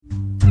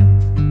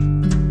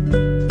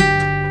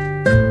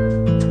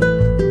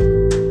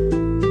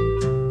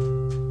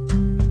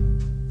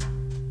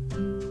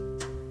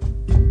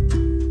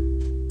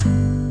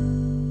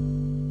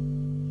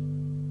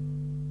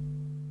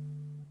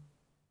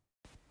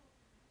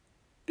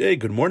Hey,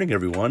 good morning,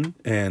 everyone,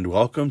 and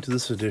welcome to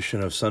this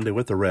edition of Sunday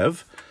with the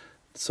Rev.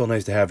 It's so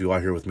nice to have you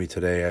out here with me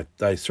today.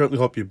 I certainly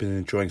hope you've been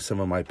enjoying some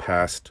of my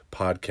past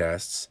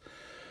podcasts.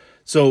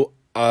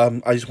 I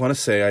just want to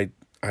say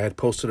I had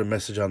posted a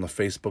message on the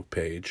Facebook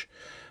page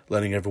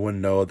letting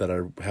everyone know that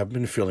I haven't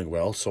been feeling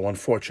well. So,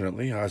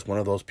 unfortunately, I was one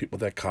of those people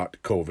that caught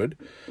COVID,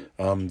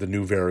 the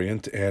new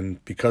variant,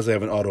 and because I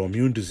have an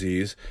autoimmune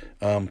disease,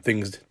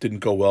 things didn't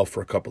go well for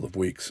a couple of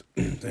weeks.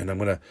 And I'm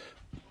going to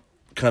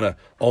kind of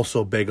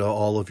also beg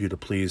all of you to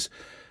please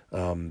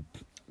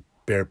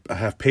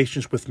have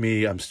patience with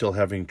me. I'm still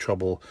having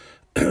trouble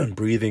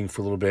breathing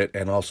for a little bit,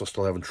 and also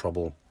still having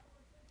trouble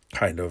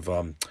kind of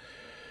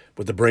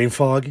with the brain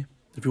fog,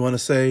 if you want to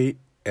say,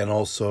 and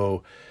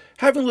also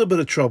having a little bit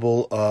of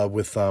trouble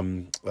with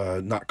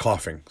not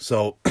coughing.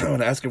 So I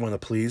want to ask everyone to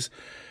please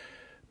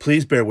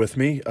bear with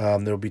me. There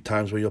will be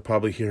times where you'll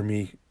probably hear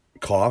me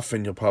cough,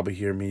 and you'll probably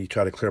hear me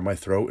try to clear my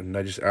throat, and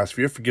I just ask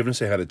for your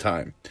forgiveness ahead of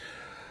time.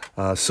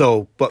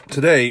 But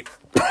today,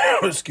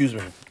 excuse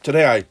me,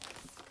 today I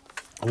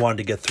wanted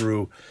to get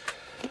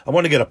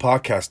a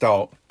podcast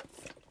out,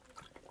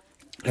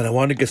 and I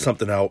wanted to get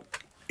something out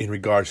in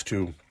regards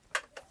to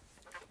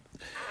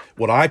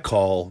what I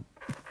call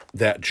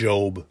that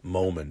Job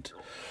moment.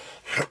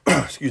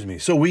 Excuse me.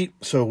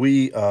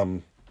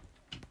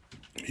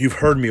 You've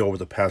heard me over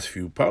the past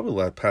few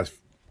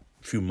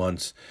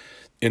months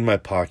in my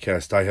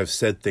podcast. I have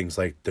said things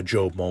like the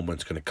Job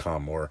moment's going to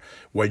come, or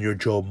when your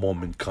Job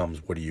moment comes,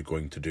 what are you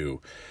going to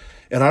do?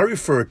 And I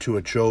refer to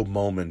a Job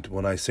moment.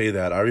 When I say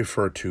that, I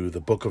refer to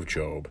the book of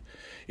Job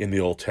in the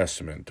Old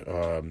Testament.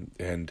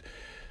 And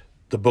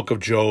the book of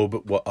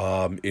Job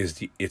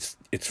it's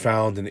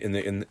found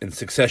in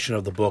succession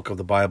of the book of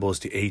the Bible is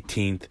the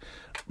 18th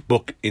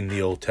book in the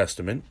Old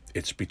Testament.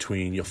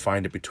 You'll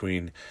find it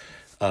between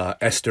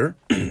Esther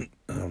and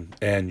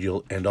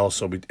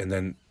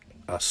then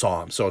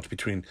Psalms. So it's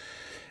between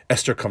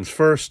Esther comes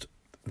first,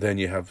 then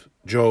you have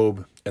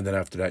Job, and then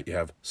after that you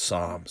have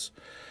Psalms.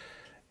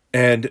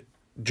 And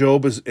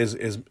Job is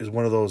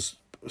one of those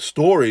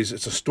stories.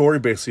 It's a story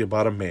basically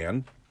about a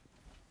man,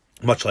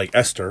 much like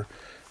Esther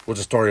was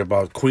a story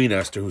about Queen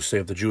Esther who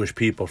saved the Jewish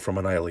people from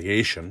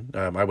annihilation.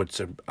 I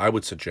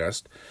would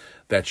suggest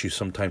that you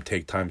sometime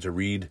take time to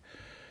read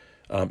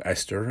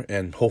Esther,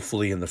 and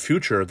hopefully in the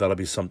future that'll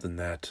be something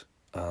that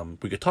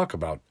we could talk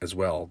about as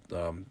well,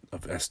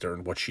 of Esther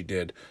and what she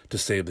did to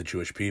save the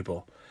Jewish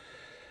people.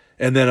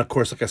 And then, of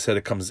course, like I said,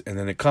 and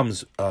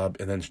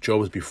then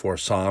Job is before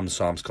Psalms.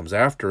 Psalms comes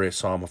after it.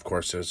 Psalm, of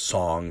course, is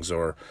songs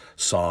or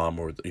psalm,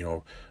 or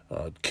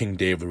King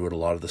David wrote a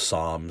lot of the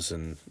Psalms,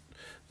 and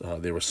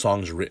they were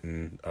songs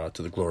written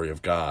to the glory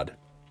of God.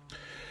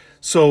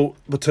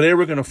 But today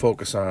we're going to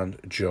focus on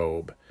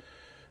Job.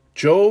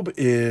 Job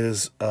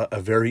is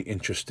a very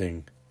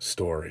interesting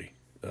story,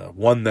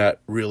 one that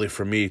really,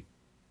 for me,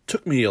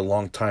 took me a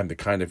long time to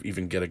kind of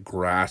even get a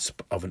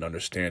grasp of an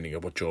understanding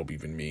of what Job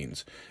even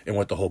means and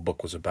what the whole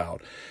book was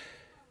about.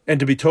 And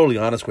to be totally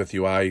honest with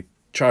you, I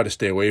try to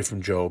stay away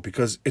from Job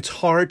because it's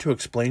hard to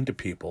explain to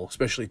people,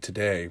 especially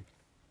today,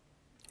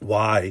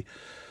 why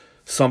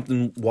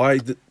something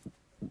would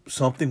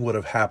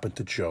have happened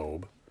to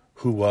Job,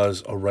 who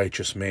was a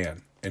righteous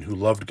man and who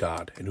loved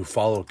God and who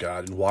followed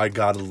God, and why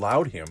God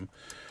allowed him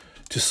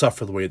to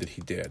suffer the way that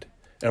he did.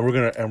 And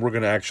we're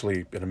gonna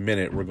actually, in a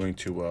minute, we're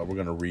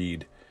gonna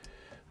read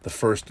the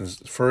first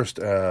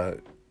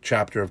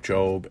chapter of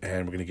Job,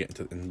 and we're gonna get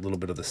into a little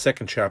bit of the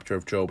second chapter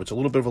of Job. It's a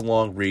little bit of a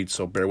long read,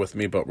 so bear with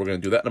me, but we're gonna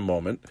do that in a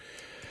moment.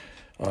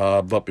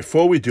 But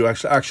before we do,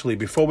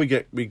 before we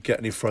get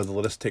any further,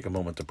 let us take a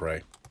moment to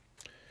pray.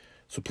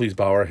 So please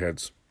bow our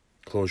heads,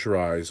 close your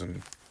eyes,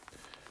 and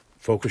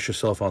focus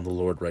yourself on the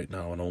Lord right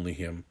now and only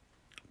Him.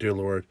 Dear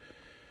Lord,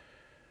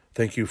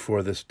 thank you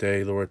for this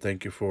day, Lord.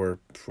 Thank you for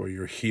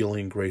your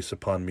healing grace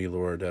upon me,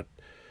 Lord. That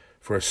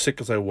for as sick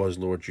as I was,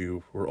 Lord,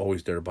 you were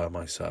always there by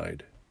my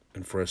side.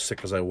 And for as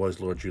sick as I was,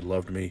 Lord, you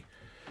loved me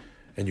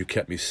and you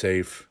kept me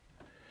safe.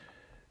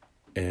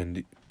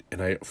 And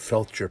I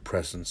felt your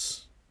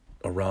presence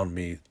around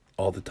me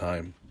all the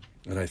time.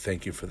 And I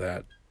thank you for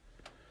that.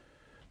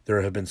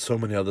 There have been so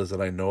many others that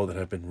I know that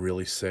have been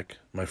really sick.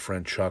 My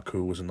friend Chuck,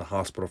 who was in the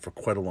hospital for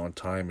quite a long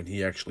time, and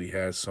he actually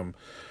has some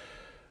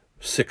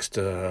 5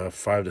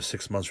 to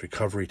 6 months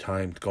recovery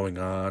time going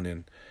on.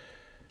 And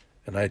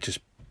I just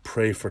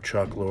pray for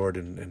Chuck, Lord,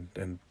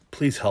 and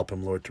please help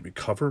him, Lord, to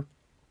recover.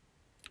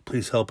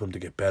 Please help him to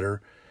get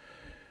better.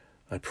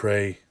 I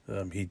pray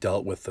he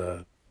dealt with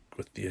the,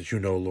 as you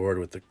know, Lord,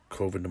 with the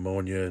COVID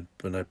pneumonia.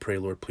 And I pray,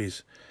 Lord,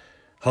 please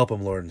help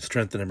him, Lord, and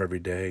strengthen him every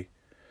day.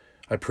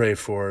 I pray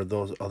for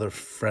those other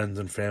friends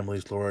and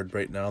families, Lord,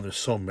 right now. There's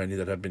so many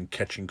that have been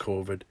catching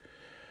COVID,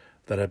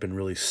 that have been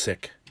really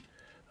sick.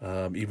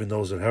 Even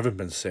those that haven't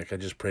been sick, I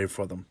just pray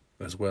for them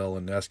as well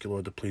and ask you,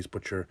 Lord, to please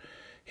put your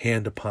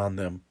hand upon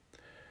them.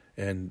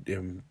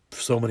 And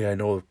so many I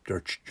know,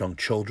 they're young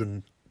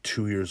children,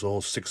 2 years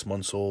old, 6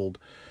 months old.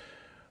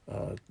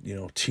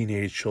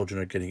 Teenage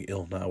children are getting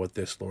ill now with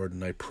this, Lord.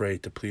 And I pray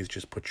to please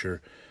just put your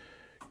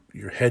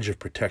hedge of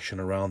protection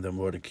around them,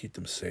 Lord, and keep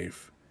them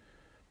safe.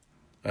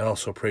 I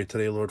also pray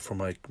today, Lord, for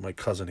my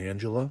cousin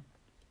Angela,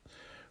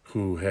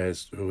 who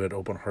had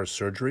open heart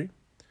surgery.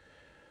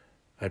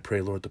 I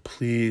pray, Lord, to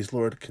please,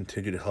 Lord,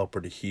 continue to help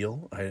her to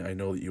heal. I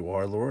know that you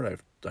are, Lord.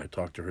 I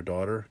talked to her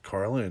daughter,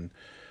 Carla, and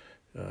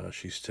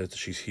she said that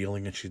she's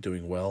healing and she's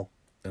doing well.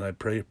 And I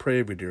pray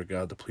every dear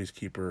God, to please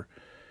keep her,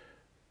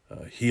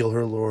 heal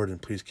her, Lord,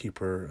 and please keep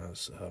her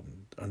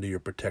under your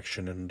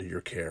protection and under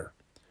your care.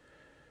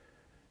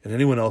 And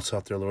anyone else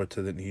out there, Lord,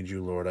 that needs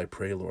you, Lord, I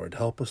pray, Lord,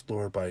 help us,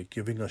 Lord, by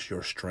giving us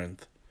your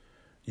strength.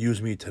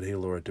 Use me today,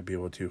 Lord, to be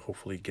able to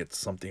hopefully get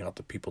something out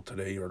to people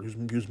today, or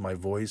use my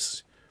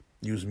voice.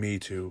 Use me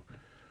to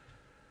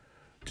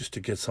just to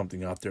get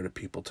something out there to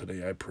people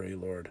today, I pray,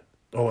 Lord.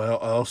 Oh, I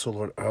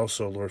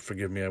also, Lord,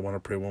 forgive me. I want to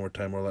pray one more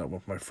time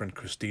with my friend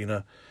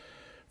Christina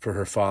for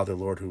her father,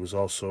 Lord, who was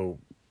also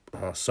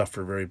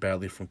suffered very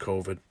badly from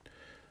COVID.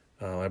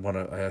 I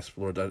ask,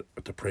 Lord,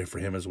 to pray for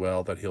him as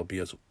well, that he'll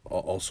be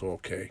also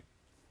okay.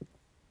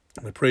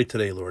 And I pray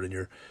today, Lord, in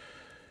your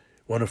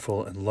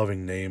wonderful and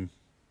loving name,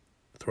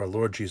 through our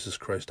Lord Jesus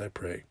Christ, I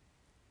pray.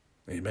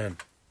 Amen.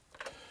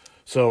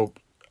 So,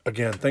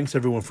 again, thanks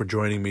everyone for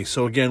joining me.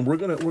 So again, we're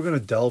gonna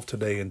delve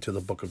today into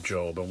the book of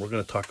Job, and we're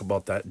gonna talk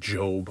about that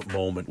Job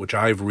moment, which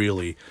I've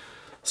really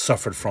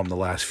suffered from the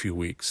last few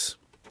weeks.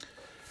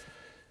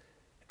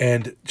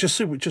 And just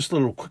a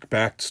little quick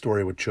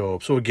backstory with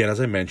Job. So again,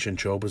 as I mentioned,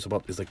 Job is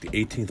like the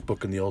 18th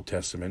book in the Old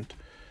Testament.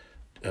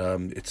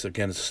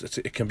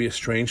 It can be a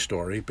strange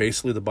story.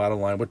 Basically, the bottom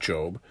line with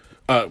Job,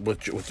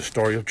 with the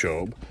story of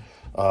Job,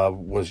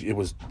 there's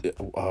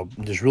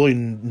really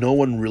no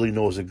one really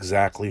knows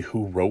exactly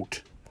who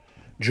wrote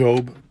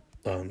Job.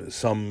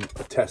 Some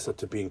attest it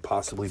to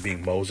possibly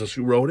being Moses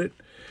who wrote it,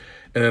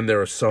 and then there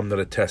are some that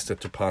attest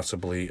it to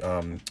possibly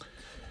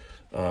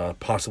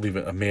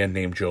even a man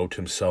named Job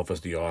himself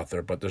as the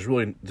author. But there's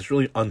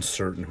really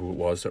uncertain who it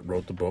was that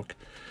wrote the book.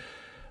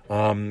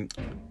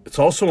 It's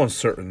also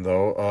uncertain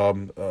though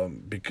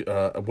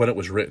when it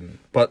was written.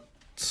 But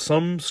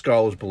some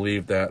scholars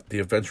believe that the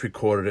events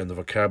recorded and the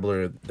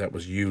vocabulary that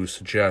was used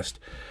suggest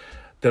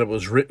that it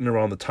was written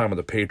around the time of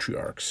the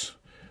patriarchs,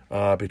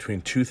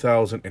 between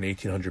 2000 and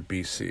 1800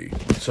 BC.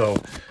 So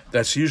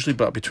that's usually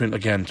about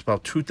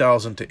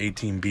 2000 to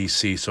 18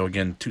 BC. So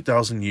again,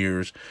 2,000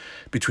 years,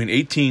 between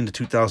 18 to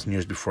 2,000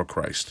 years before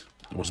Christ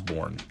was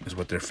born, is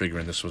what they're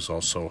figuring this was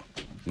also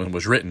when it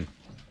was written.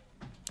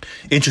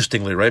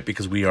 Interestingly, right,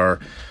 because we are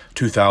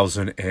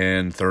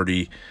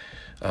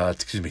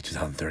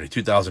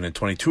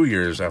 2022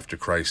 years after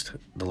Christ,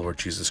 the Lord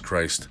Jesus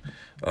Christ,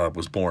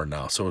 was born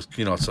now. So,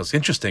 it's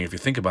interesting if you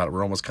think about it.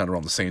 We're almost kind of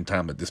around the same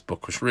time that this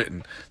book was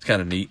written. It's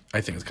kind of neat.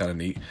 I think it's kind of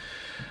neat,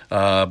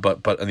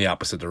 but in the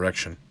opposite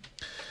direction.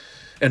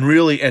 And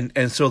really,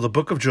 and so the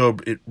book of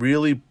Job, it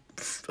really,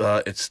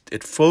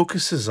 it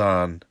focuses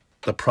on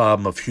the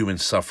problem of human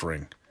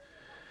suffering.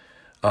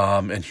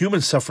 And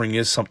human suffering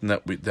is something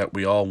that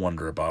we all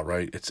wonder about,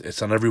 right?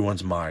 It's on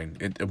everyone's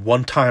mind. At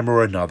one time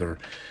or another,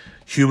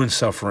 human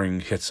suffering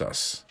hits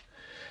us,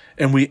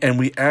 and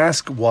we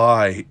ask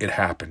why it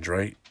happened,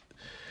 right?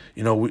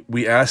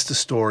 We ask the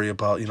story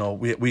about,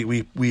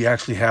 we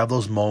actually have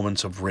those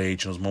moments of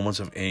rage, those moments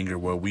of anger,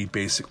 where we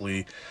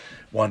basically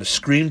want to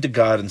scream to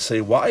God and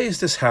say, "Why is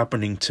this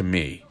happening to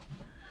me?"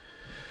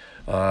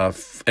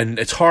 And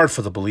it's hard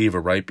for the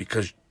believer, right?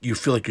 Because you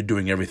feel like you're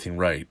doing everything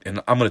right.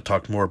 And I'm going to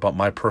talk more about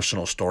my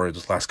personal story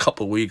this last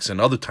couple of weeks and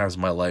other times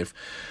in my life.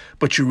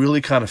 But you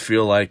really kind of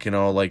feel like,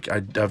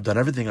 I've done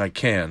everything I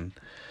can.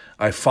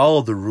 I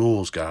followed the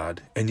rules,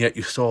 God, and yet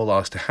you still allow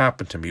this to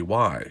happen to me.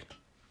 Why?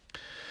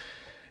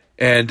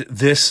 And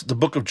the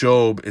book of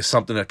Job is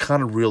something that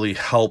kind of really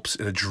helps.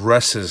 It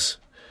addresses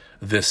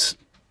this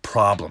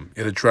problem.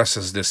 It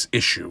addresses this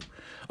issue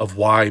of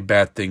why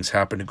bad things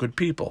happen to good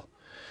people.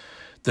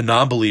 The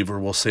non-believer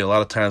will say a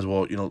lot of times,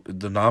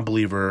 the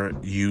non-believer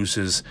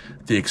uses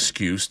the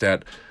excuse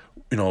that,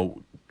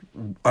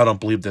 I don't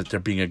believe that there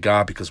being a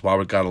God, because why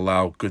would God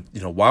allow good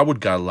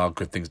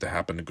things to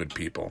happen to good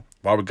people?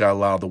 Why would God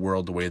allow the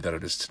world the way that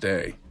it is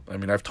today? I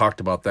mean, I've talked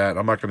about that.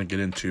 I'm not going to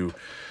get into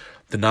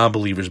the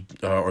non-believers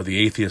or the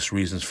atheist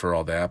reasons for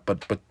all that,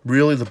 but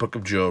really the book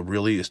of Job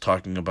really is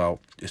talking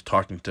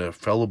to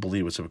fellow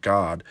believers of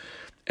God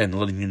and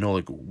letting you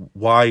know,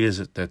 why is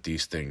it that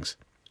these things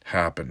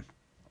happen?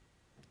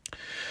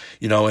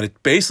 And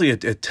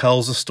it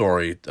tells a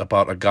story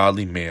about a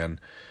godly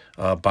man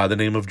by the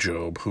name of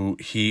Job, who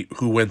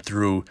went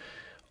through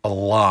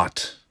a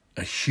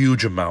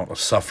huge amount of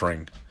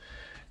suffering,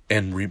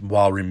 and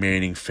while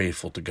remaining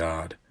faithful to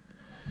God.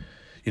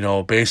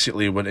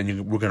 Basically, we're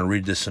going to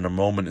read this in a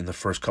moment in the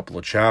first couple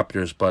of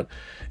chapters, but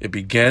it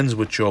begins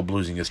with Job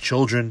losing his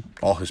children,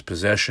 all his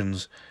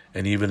possessions,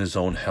 and even his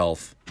own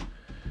health.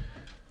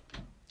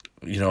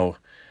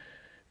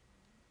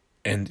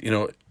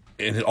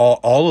 And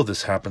all of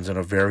this happens in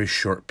a very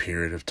short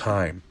period of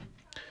time.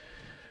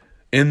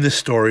 In this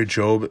story,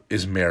 Job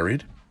is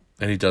married,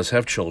 and he does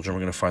have children.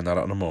 We're going to find that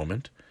out in a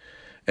moment.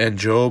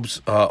 And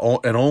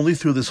only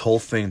through this whole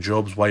thing,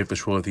 Job's wife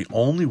is really the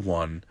only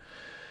one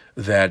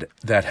that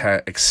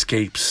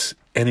escapes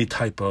any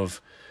type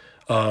of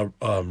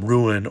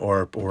ruin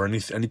or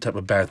any type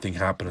of bad thing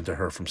happening to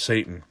her from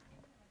Satan.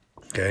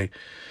 Okay,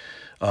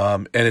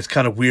 and it's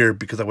kind of weird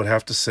because I would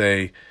have to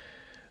say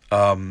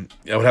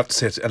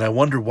it's, and I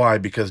wonder why,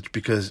 because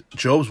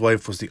Job's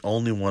wife was the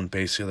only one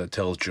basically that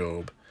tells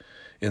Job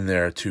in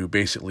there to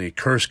basically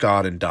curse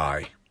God and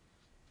die.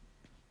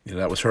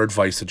 That was her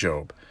advice to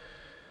Job.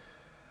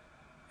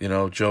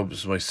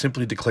 Job's wife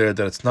simply declared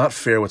that it's not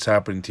fair what's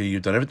happening to you.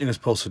 You've done everything you're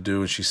supposed to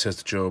do. And she says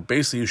to Job,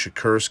 basically, you should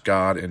curse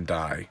God and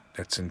die.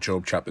 That's in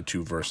Job chapter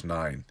 2, verse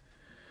 9.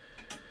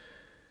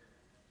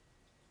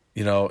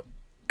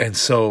 And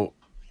so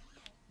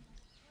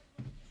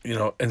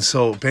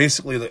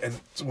basically,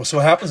 so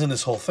what happens in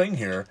this whole thing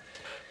here,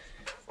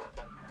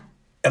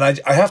 and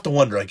I have to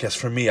wonder, I guess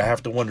for me, I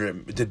have to wonder,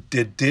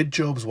 did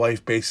Job's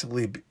wife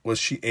basically, was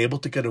she able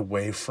to get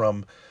away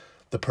from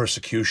the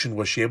persecution?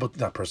 Was she able,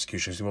 not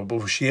persecution, but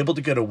was she able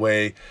to get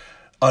away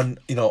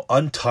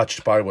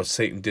untouched by what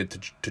Satan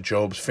did to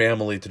Job's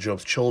family, to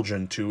Job's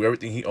children, to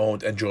everything he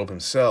owned, and Job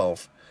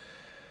himself?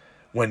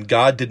 When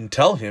God didn't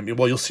tell him,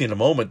 well, you'll see in a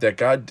moment that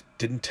God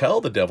didn't tell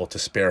the devil to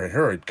spare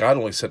her. God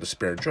only said to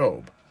spare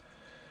Job.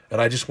 And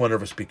I just wonder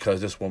if it's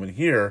because this woman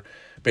here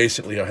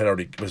basically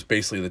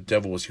the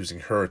devil was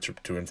using her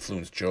to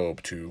influence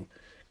Job to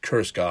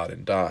curse God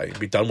and die and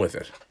be done with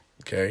it.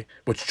 Okay?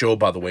 Which Job,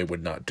 by the way,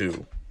 would not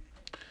do.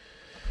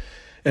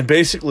 And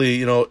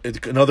basically,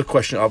 another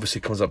question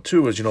obviously comes up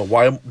too is,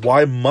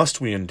 why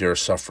must we endure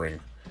suffering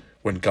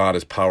when God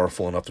is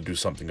powerful enough to do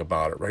something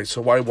about it, right?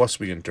 So why must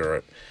we endure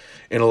it?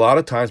 And a lot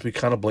of times we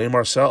kind of blame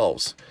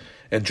ourselves.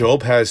 And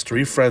Job has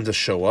 3 friends that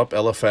show up,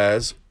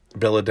 Eliphaz,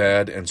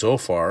 Bildad, and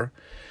Zophar,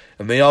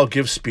 and they all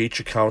give speech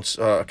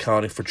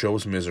accounting for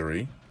Job's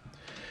misery.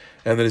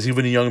 And there's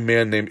even a young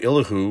man named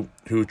Elihu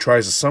who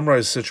tries to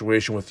summarize the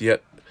situation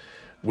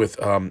with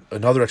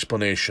another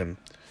explanation.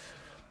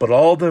 But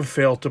all of them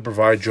fail to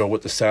provide Job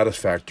with the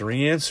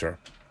satisfactory answer.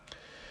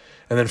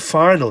 And then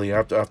finally,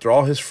 after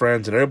all his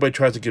friends and everybody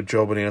tries to give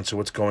Job an answer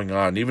what's going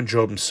on, and even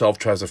Job himself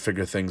tries to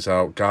figure things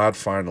out, God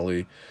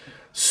finally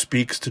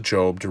speaks to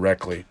Job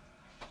directly.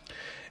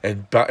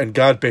 And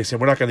God basically,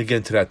 and we're not going to get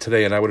into that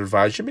today, and I would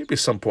advise you maybe at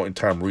some point in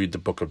time read the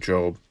book of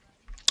Job.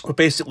 But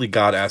basically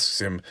God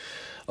asks him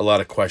a lot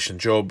of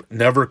questions. Job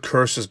never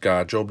curses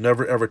God. Job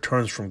never ever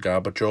turns from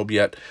God, but Job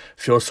yet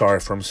feels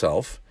sorry for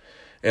himself.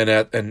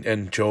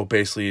 And Job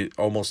basically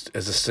almost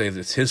as to say that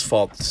it's his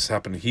fault this is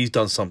happening. He's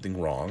done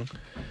something wrong.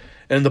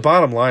 And the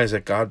bottom line is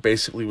that God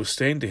basically was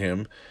saying to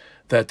him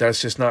that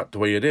that's just not the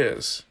way it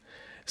is.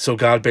 So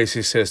God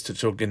basically says to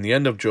Job in the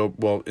end of Job,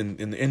 well,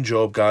 in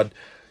Job, God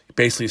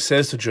basically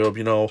says to Job,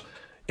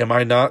 am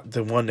I not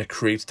the one that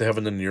creates the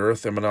heaven and the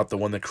earth? Am I not the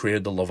one that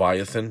created the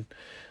Leviathan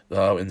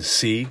in the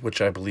sea,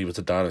 which I believe is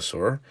a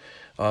dinosaur?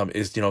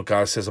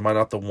 God says, am I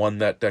not the one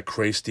that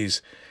creates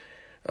these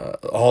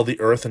all the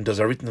earth and does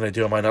everything that I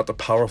do? Am I not the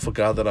powerful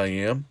God that I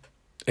am?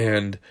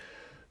 And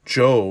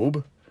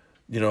Job,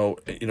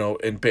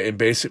 and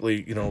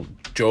basically,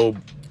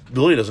 Job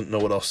really doesn't know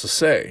what else to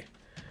say.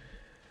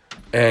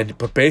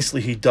 But basically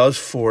he does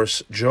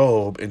force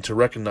Job into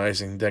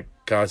recognizing that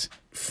God's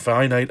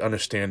finite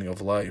understanding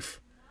of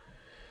life.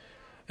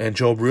 And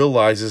Job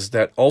realizes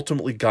that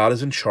ultimately God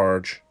is in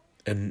charge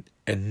and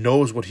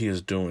knows what he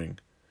is doing.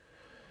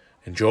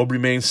 And Job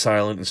remained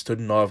silent and stood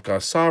in awe of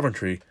God's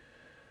sovereignty.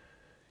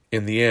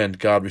 In the end,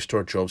 God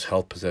restored Job's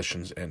health,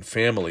 possessions, and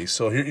family.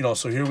 So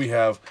here we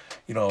have,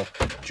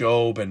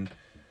 Job, at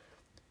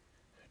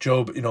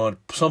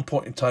some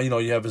point in time,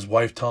 you have his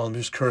wife telling him,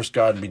 just curse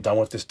God and be done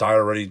with this, die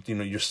already,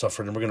 you're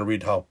suffering. And we're going to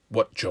read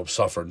what Job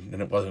suffered,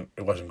 and it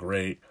wasn't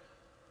great.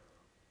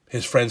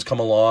 His friends come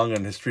along,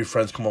 and his 3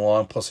 friends come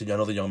along, plus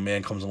another young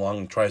man comes along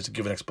and tries to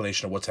give an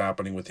explanation of what's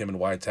happening with him and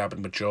why it's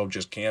happening, but Job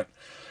just can't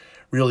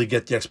really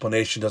get the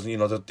explanation.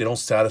 They don't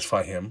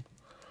satisfy him.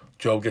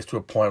 Job gets to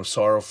a point of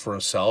sorrow for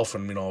himself,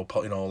 and did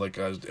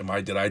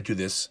I do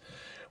this?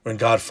 When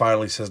God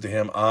finally says to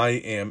him,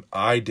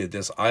 I did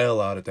this, I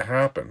allowed it to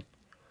happen.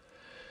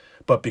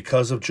 But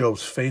because of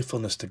Job's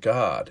faithfulness to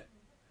God,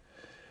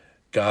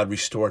 God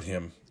restored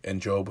him,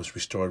 and Job was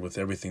restored with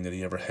everything that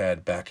he ever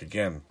had back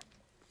again,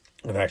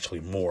 and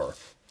actually more.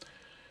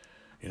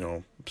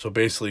 So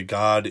basically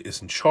God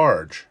is in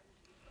charge,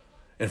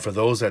 and for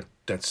those that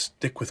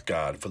stick with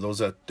God, for those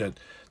that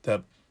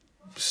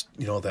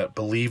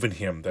believe in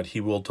him, that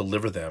he will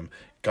deliver them,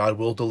 God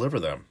will deliver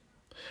them.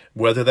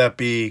 Whether that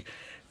be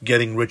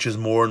getting riches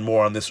more and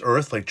more on this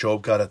earth, like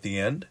Job got at the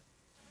end,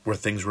 where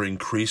things were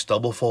increased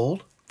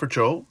doublefold for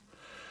Job,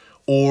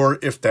 or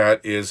if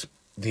that is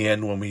the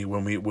end when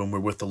we're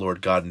with the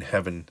Lord God in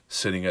heaven,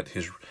 sitting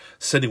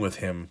with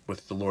him,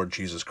 with the Lord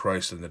Jesus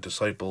Christ and the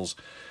disciples,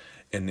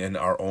 in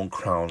our own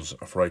crowns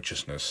of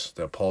righteousness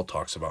that Paul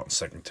talks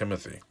about in 2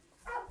 Timothy.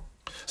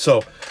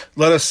 So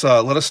let us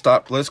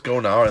stop. Let's go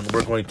now, and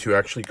we're going to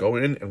actually go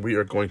in, and we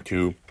are going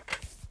to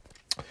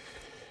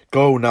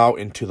go now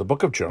into the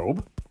book of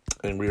Job,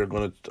 and we are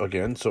going to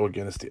again.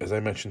 As I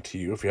mentioned to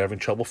you, if you're having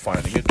trouble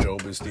finding it,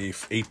 Job is the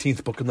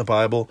 18th book in the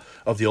Bible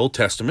of the Old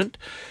Testament.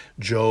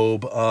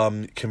 Job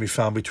can be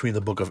found between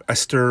the book of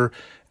Esther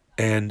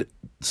and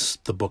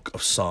the book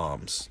of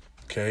Psalms.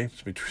 Okay,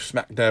 so we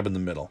smack dab in the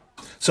middle.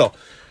 So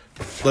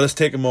let us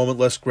take a moment,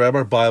 let's grab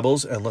our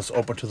Bibles, and let's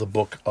open to the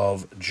book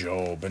of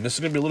Job. And this is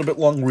going to be a little bit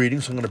long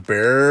reading, so I'm going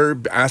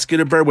to ask you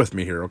to bear with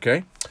me here,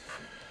 okay?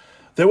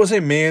 There was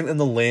a man in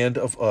the land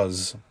of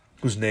Uz,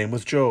 whose name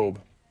was Job,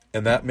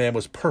 and that man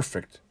was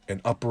perfect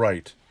and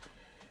upright,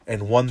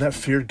 and one that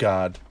feared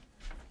God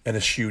and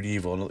eschewed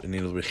evil,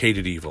 and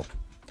hated evil.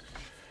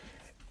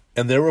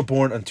 And there were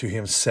born unto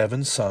him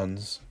 7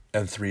 sons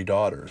and 3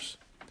 daughters.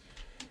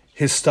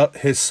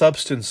 His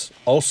substance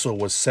also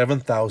was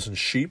 7,000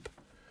 sheep,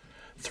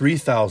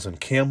 3,000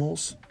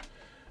 camels,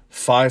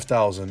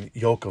 500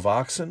 yoke of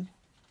oxen,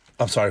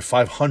 and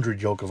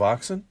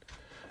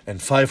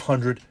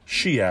 500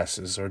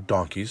 she-asses or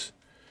donkeys,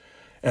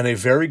 and a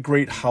very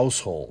great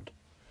household,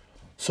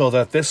 so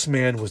that this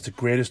man was the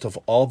greatest of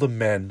all the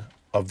men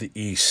of the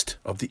East.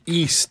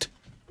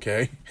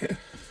 Okay?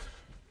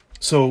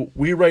 So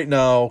we right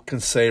now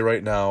can say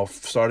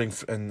starting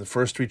in the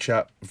first 3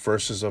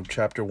 verses of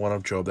chapter 1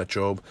 of Job, that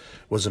Job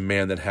was a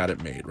man that had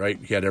it made, right?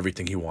 He had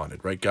everything he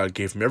wanted, right? God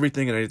gave him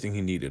everything and anything he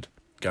needed.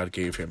 God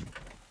gave him.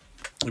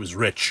 He was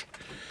rich.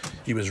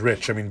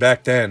 I mean,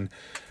 back then,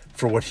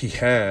 for what he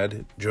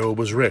had, Job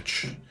was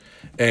rich.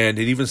 And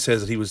it even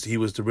says that he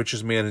was the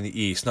richest man in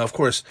the East. Now, of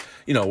course,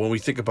 when we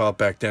think about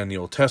back then in the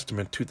Old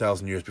Testament,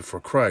 2,000 years before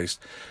Christ,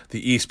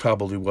 the East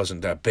probably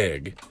wasn't that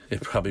big.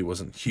 It probably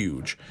wasn't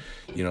huge.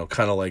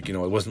 Kind of like, it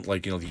wasn't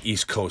like, the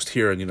East Coast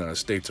here in the United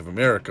States of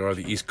America or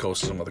the East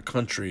Coast of some other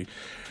country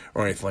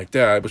or anything like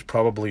that. It was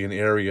probably an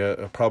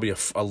area, probably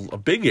a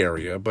big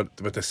area, but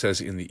that says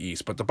in the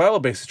East. But the Bible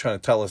basically is trying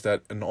to tell us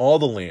that in all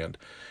the land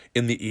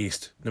in the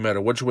East, no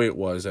matter which way it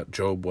was, that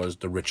Job was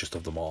the richest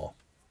of them all.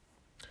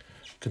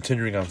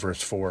 Continuing on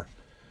verse 4.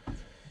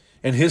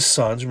 And his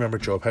sons, remember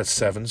Job had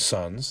 7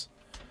 sons,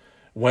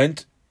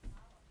 went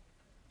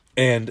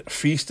and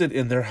feasted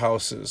in their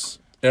houses,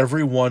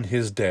 every one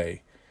his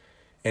day,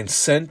 and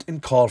sent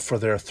and called for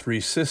their 3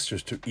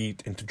 sisters to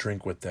eat and to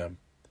drink with them.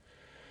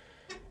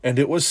 And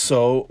it was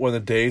so, when the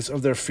days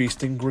of their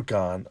feasting were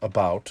gone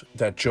about,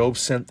 that Job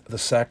sent and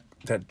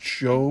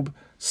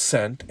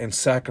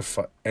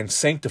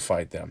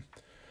sanctified them,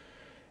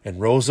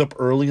 and rose up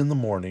early in the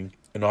morning,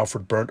 and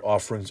offered burnt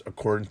offerings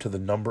according to the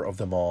number of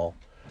them all.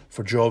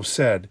 For Job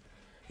said,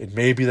 It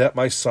may be that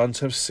my sons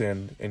have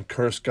sinned, and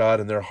cursed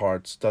God in their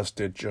hearts. Thus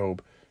did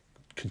Job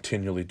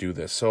continually do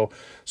this. So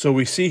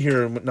we see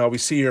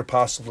here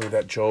possibly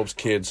that Job's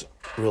kids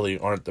really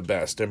aren't the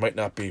best. They might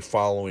not be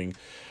following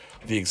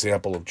the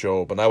example of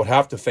Job. And I would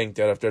have to think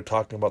that if they're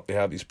talking about they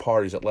have these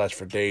parties that last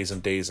for days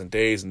and days and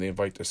days, and they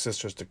invite their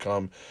sisters to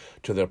come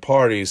to their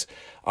parties,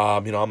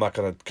 I'm not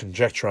going to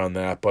conjecture on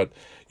that, but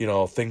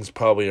things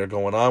probably are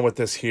going on with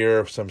this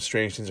here. Some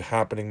strange things are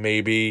happening,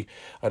 maybe.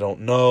 I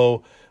don't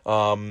know.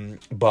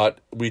 But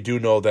we do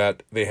know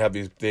that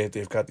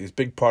they've got these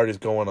big parties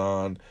going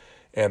on,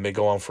 and they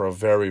go on for a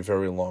very,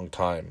 very long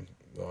time.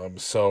 And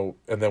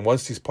then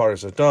once these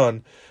parties are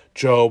done,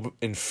 Job,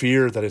 in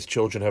fear that his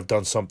children have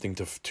done something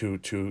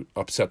to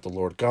upset the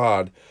Lord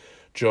God,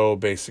 Job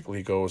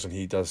basically goes and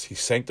he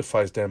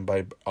sanctifies them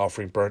by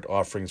offering burnt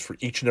offerings for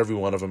each and every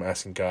one of them,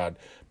 asking God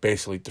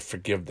basically to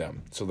forgive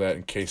them, so that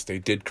in case they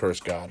did curse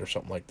God or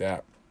something like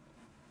that.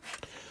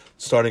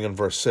 Starting in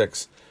verse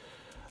 6.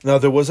 Now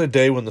there was a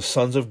day when the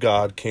sons of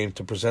God came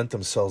to present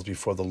themselves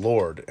before the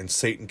Lord, and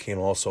Satan came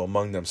also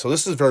among them. So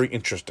this is very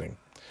interesting.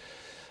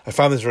 I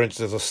find this very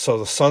interesting. So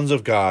the sons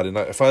of God, and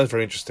I find this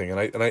very interesting.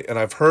 And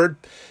I've heard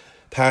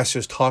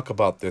pastors talk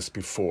about this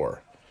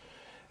before.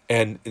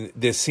 And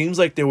there seems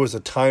like there was a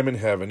time in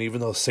heaven, even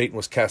though Satan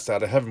was cast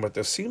out of heaven, but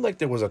there seemed like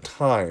there was a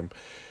time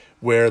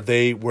where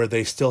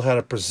they still had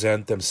to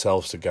present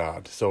themselves to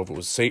God. So if it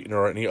was Satan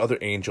or any other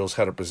angels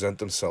had to present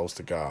themselves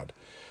to God,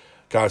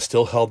 God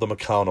still held them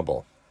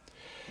accountable.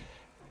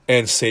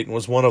 And Satan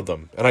was one of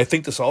them. And I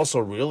think this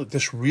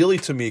really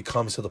to me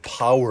comes to the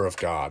power of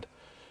God.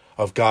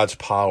 Of God's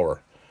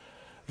power,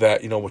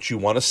 that what you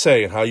want to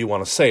say and how you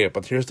want to say it.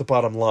 But here's the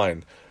bottom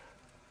line: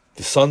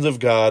 the sons of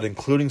God,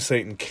 including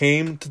Satan,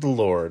 came to the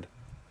Lord,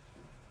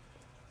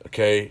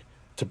 to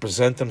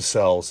present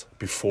themselves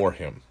before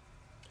him.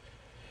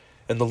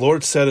 And the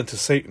Lord said unto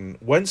Satan,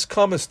 Whence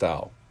comest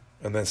thou?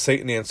 And then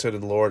Satan answered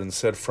the Lord and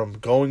said, From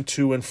going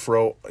to and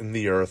fro in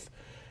the earth,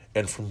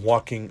 and from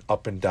walking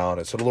up and down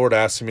it. So the Lord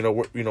asked him,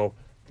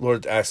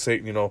 Lord asked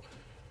Satan,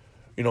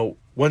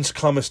 whence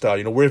comest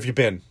thou? Where have you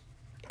been?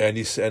 And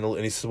he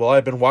says, well,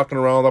 I've been walking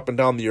around up and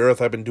down the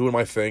earth. I've been doing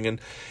my thing. And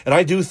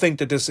I do think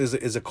that this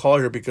is a call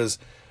here, because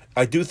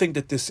I do think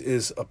that this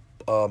is,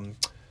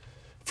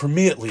 for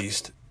me at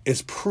least,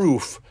 is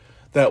proof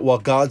that while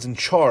God's in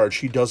charge,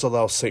 he does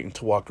allow Satan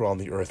to walk around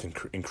the earth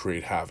and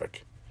create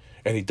havoc.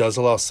 And he does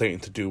allow Satan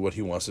to do what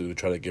he wants to do to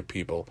try to get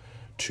people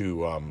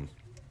to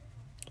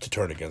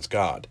turn against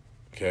God.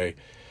 Okay?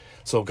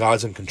 So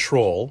God's in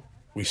control.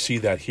 We see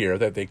that here,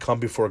 that they come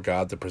before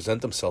God to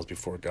present themselves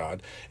before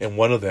God, and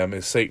one of them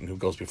is Satan, who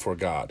goes before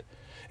God.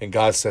 And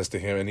God says to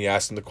him, and he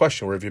asks him the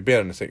question, where have you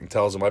been? And Satan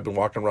tells him, I've been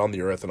walking around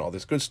the earth and all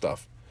this good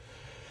stuff.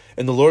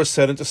 And the Lord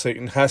said unto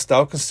Satan, Hast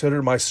thou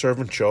considered my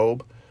servant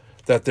Job,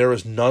 that there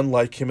is none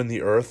like him in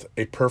the earth,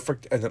 a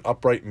perfect and an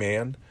upright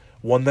man,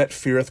 one that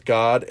feareth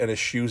God and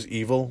eschews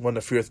evil, one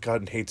that feareth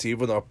God and hates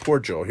evil? Now, poor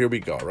Job, here we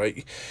go,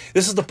 right?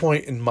 This is the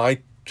point in my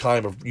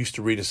time of used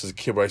to read this as a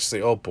kid where I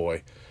say, oh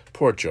boy,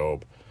 poor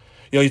Job.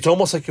 It's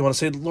almost like you want to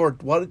say,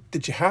 Lord, why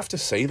did you have to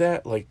say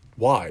that? Like,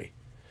 why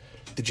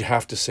did you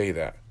have to say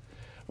that?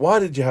 Why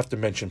did you have to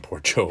mention poor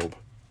Job?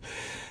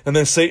 And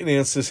then Satan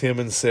answers him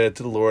and said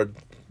to the Lord,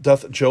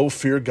 Doth Job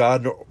fear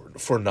God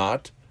for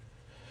naught?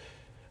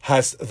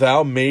 Hast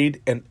thou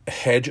made an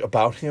hedge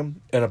about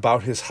him, and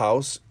about his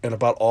house, and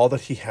about all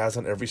that he has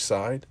on every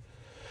side?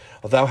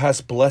 Thou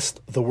hast blessed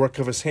the work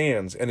of his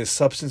hands, and his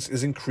substance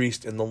is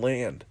increased in the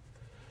land.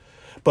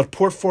 But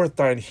put forth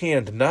thine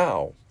hand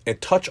now, and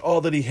touch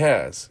all that he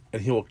has,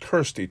 and he will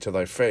curse thee to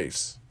thy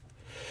face.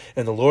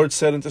 And the Lord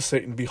said unto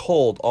Satan,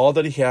 Behold, all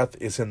that he hath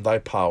is in thy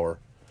power.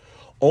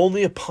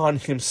 Only upon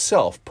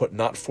himself put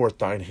not forth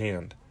thine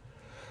hand.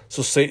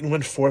 So Satan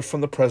went forth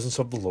from the presence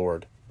of the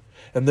Lord.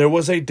 And there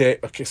was a day.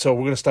 Okay, so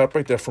we're going to stop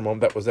right there for a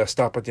moment. That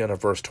stop at the end of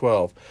verse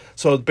 12.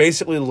 So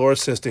basically the Lord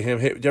says to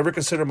him, Hey, do you ever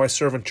consider my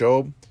servant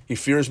Job? He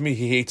fears me,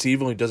 he hates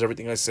evil, he does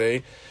everything I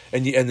say.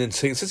 And then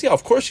Satan says, yeah,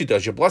 of course he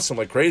does. You bless him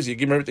like crazy, you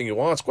give him everything he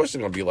wants. Of course he's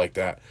going to be like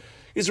that.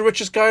 He's the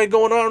richest guy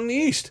going on in the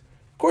East.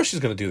 Of course he's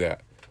going to do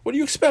that. What do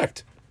you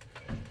expect?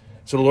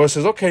 So the Lord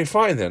says, okay,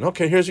 fine then.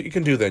 Okay, here's what you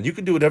can do then. You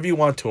can do whatever you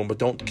want to him, but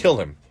don't kill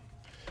him.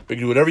 But you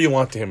can do whatever you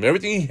want to him.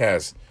 Everything he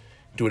has,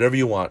 do whatever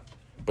you want.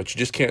 But you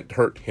just can't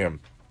hurt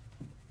him.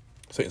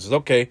 Satan says,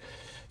 okay.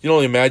 You can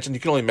only imagine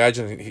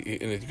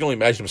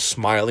him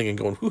smiling and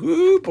going,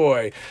 hoo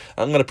boy,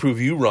 I'm going to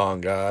prove you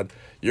wrong, God.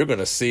 You're going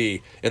to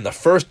see, in the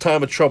first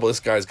time of trouble,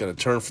 this guy's going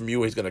to turn from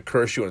you, he's going to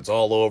curse you, and it's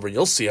all over. And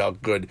you'll see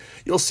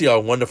how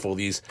wonderful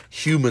these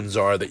humans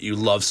are that you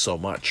love so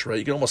much, right?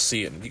 You can almost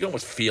see it. You can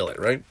almost feel it,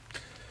 right?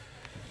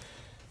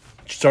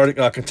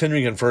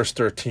 Continuing in verse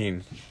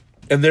 13.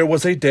 And there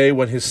was a day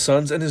when his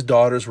sons and his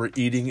daughters were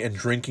eating and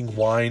drinking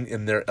wine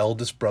in their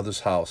eldest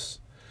brother's house.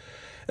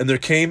 And there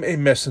came a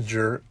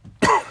messenger,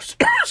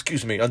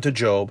 unto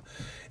Job,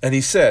 and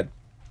he said,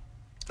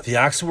 The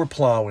oxen were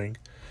plowing,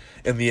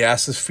 and the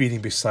asses feeding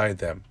beside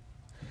them.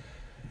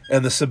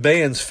 And the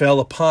Sabaeans fell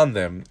upon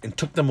them, and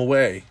took them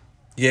away.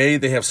 Yea,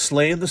 they have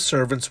slain the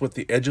servants with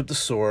the edge of the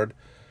sword,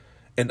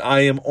 and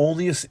I am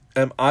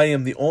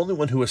the only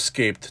one who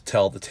escaped to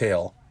tell the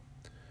tale.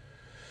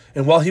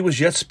 And while he was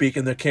yet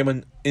speaking, there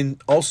came in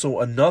also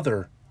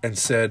another, and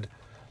said,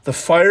 The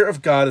fire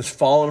of God is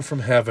fallen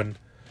from heaven,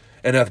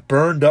 and hath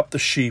burned up the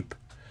sheep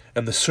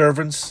and the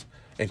servants,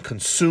 and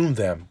consumed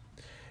them.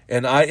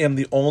 And I am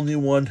the only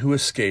one who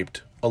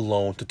escaped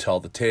alone to tell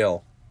the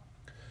tale.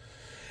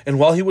 And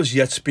while he was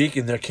yet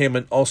speaking, there came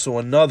in also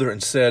another,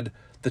 and said,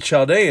 The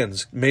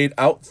Chaldeans made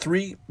out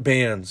 3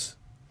 bands,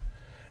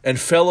 and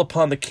fell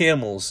upon the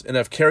camels, and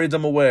have carried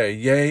them away,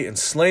 yea, and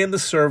slain the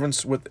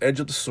servants with the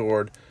edge of the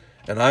sword,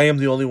 and I am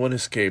the only one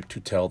escaped to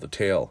tell the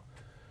tale.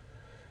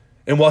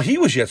 And while he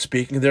was yet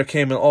speaking, there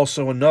came in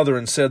also another,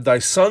 and said, Thy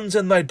sons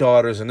and thy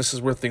daughters, and this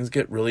is where things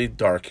get really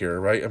dark here,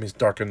 right? I mean, it's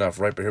dark enough,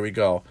 right? But here we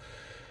go.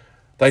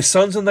 Thy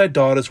sons and thy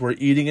daughters were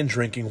eating and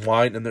drinking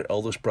wine in their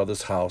eldest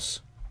brother's house.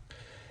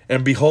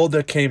 And behold,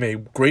 there came a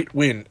great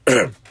wind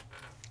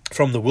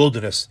from the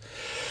wilderness,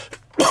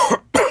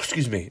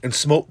 and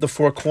smote the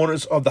 4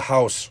 corners of the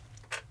house.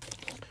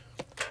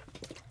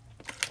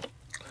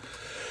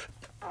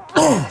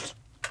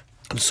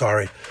 I'm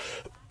sorry.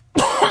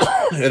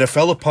 And it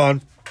fell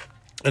upon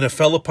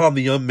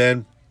the young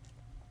men,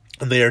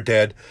 and they are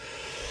dead.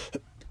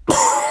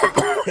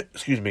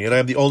 And I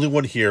am the only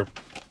one here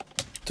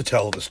to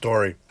tell the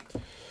story.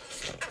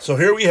 So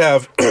here we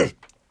have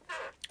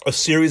a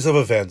series of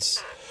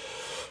events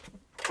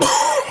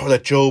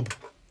that Job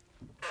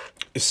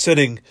is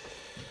sitting,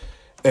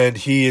 and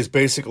he is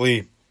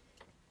basically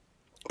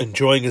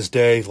enjoying his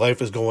day. Life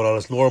is going on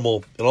as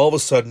normal, and all of a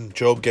sudden,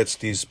 Job gets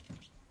these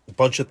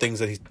bunch of things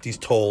that he's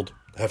told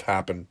have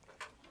happened.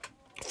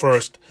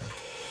 First,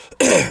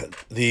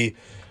 a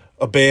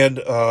band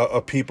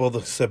of people,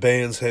 the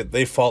Sabaeans,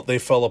 they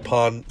fell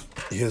upon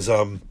his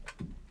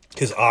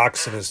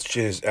ox and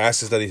his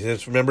asses that he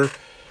has. Remember,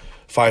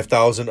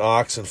 5,000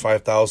 ox and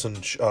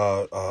 5,000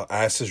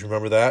 asses.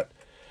 Remember that?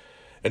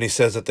 And he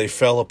says that they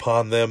fell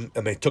upon them,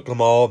 and they took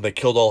them all, and they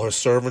killed all her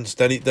servants.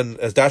 Then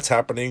as that's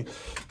happening,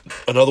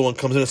 another one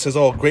comes in and says,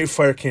 "Oh, a great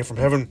fire came from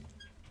heaven,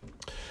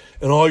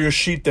 and all your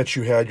sheep that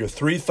you had, your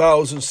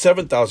 7,000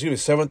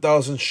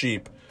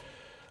 sheep,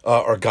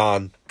 are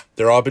gone.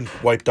 They're all been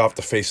wiped off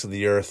the face of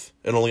the earth,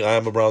 and only I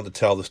am around to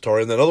tell the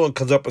story." And then another one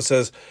comes up and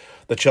says,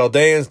 "The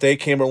Chaldeans, they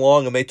came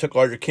along, and they took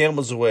all your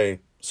camels away."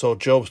 So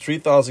Job's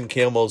 3,000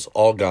 camels,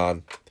 all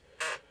gone.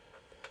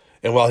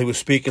 And while he was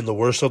speaking, the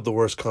worst of the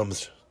worst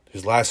comes.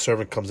 His last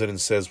servant comes in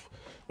and says,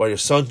 "While your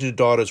sons and your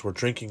daughters were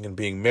drinking and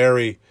being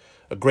merry,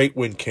 a great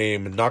wind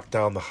came and knocked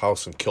down the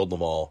house and killed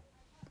them all."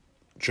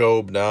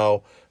 Job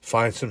now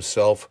finds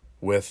himself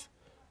with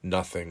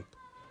nothing.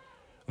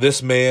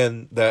 This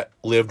man that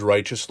lived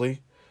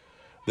righteously,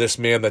 this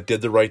man that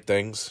did the right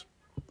things,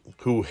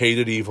 who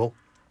hated evil,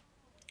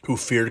 who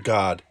feared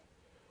God.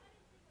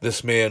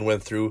 This man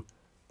went through,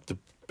 the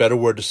better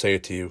word to say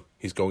it to you,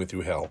 he's going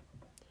through hell.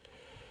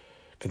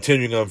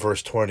 Continuing on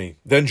verse 20.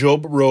 Then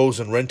Job arose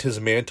and rent his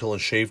mantle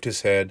and shaved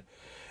his head,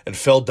 and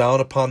fell down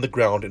upon the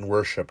ground and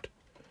worshipped,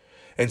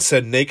 and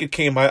said, Naked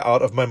came I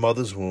out of my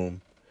mother's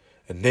womb,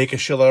 and naked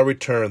shall I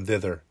return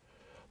thither.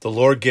 The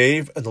Lord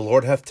gave, and the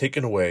Lord hath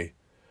taken away.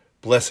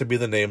 Blessed be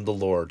the name of the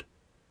Lord.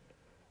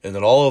 And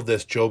in all of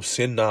this Job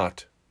sinned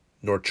not,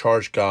 nor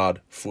charged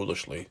God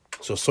foolishly.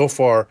 So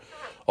far,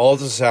 all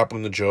this is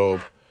happening to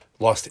Job.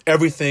 Lost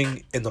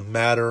everything in the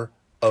matter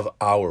of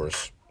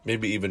hours,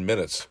 maybe even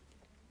minutes.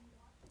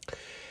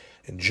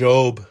 And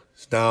Job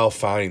now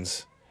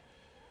finds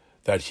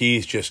that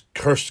he's just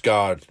cursed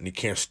God and he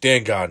can't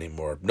stand God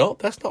anymore. No,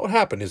 that's not what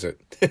happened, is it?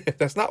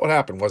 That's not what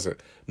happened, was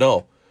it?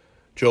 No.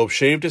 Job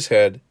shaved his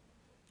head,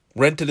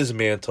 rented his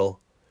mantle,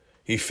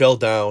 he fell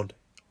down,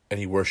 and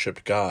he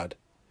worshipped God.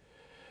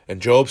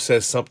 And Job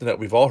says something that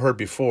we've all heard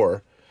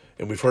before,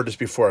 and we've heard this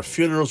before at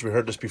funerals, we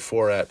heard this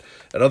before at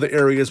other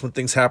areas when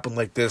things happen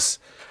like this.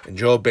 And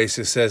Job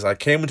basically says, I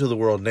came into the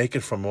world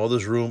naked from my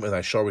mother's womb, and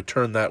I shall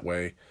return that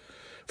way.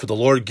 For the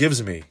Lord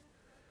gives me,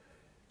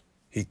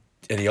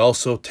 and he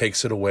also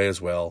takes it away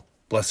as well.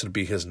 Blessed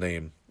be his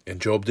name. And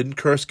Job didn't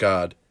curse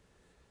God,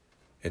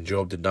 and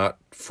Job did not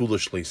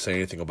foolishly say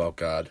anything about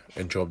God,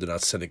 and Job did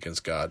not sin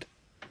against God.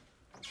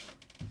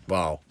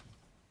 Wow.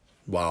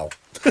 Wow.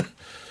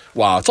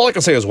 Wow. That's all I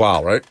can say is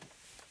wow, right?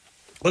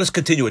 Let's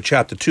continue with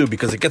chapter 2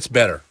 because it gets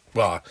better.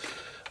 Well,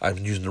 I'm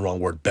using the wrong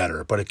word,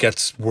 better, but it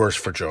gets worse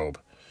for Job.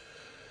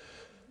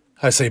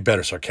 I say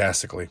better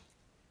sarcastically.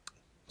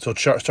 So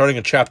starting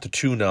in chapter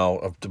 2 now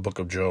of the book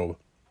of Job.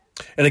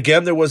 And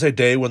again there was a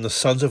day when the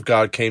sons of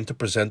God came to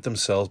present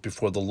themselves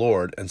before the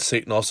Lord, and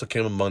Satan also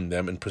came among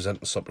them and presented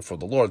himself before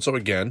the Lord. So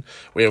again,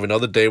 we have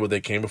another day where they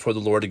came before the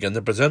Lord again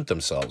to present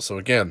themselves. So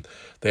again,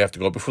 they have to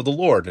go before the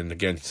Lord, and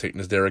again, Satan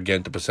is there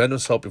again to present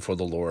himself before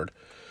the Lord.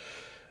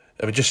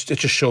 I mean, it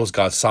just shows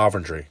God's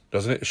sovereignty,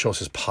 doesn't it? It shows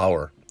his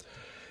power.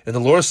 And the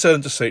Lord said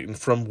unto Satan,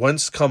 From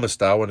whence comest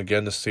thou? And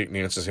again, the Satan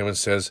answers him and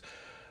says,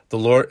 The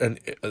Lord, and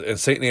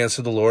Satan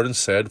answered the Lord and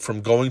said,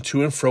 From going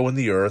to and fro in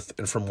the earth,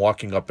 and from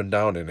walking up and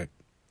down in it.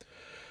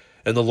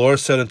 And the Lord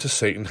said unto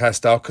Satan,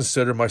 Hast thou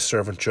considered my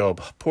servant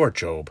Job? Poor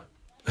Job.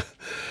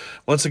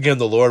 Once again,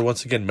 the Lord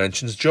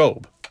mentions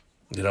Job,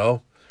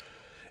 And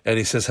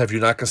he says, Have you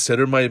not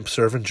considered my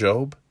servant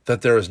Job,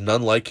 that there is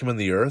none like him in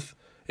the earth,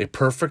 a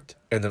perfect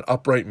and an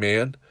upright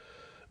man,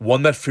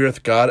 one that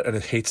feareth God and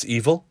hates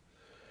evil?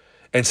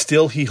 And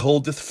still he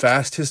holdeth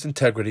fast his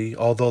integrity,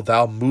 although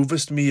thou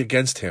movest me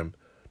against him,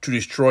 to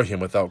destroy him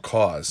without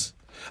cause.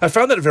 I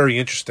found that very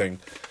interesting.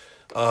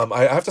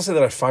 I have to say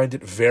that I find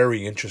it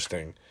very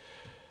interesting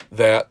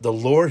that the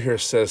Lord here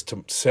says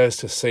to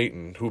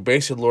Satan, who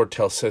basically the Lord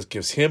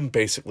gives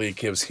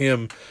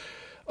him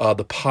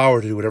the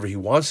power to do whatever he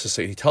wants to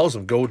say. He tells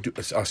him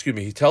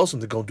he tells him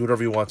to go do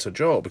whatever he wants to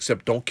Job,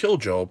 except don't kill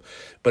Job,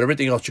 but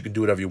everything else you can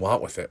do whatever you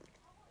want with it.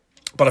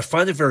 But I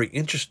find it very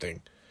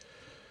interesting.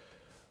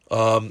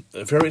 Very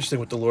interesting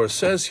what the Lord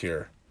says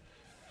here.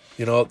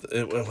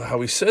 How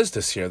he says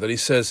this here, he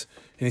says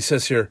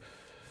here,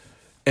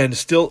 and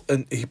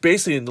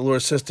the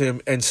Lord says to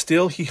him, and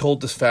still he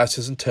holdeth fast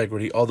his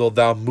integrity, although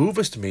thou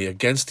movest me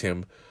against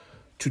him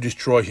to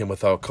destroy him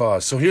without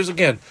cause. So here's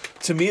again,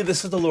 to me,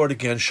 this is the Lord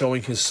again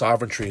showing his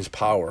sovereignty, his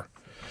power,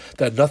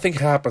 that nothing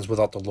happens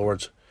without the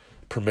Lord's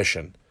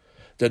permission,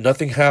 that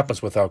nothing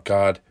happens without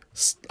God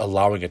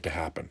allowing it to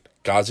happen.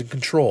 God's in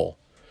control.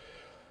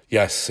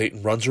 Yes,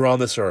 Satan runs around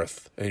this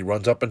earth, and he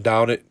runs up and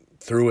down it,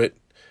 through it,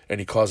 and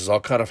he causes all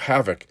kind of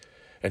havoc.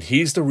 And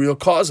he's the real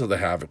cause of the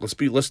havoc.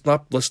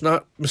 Let's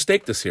not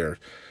mistake this here.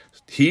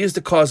 He is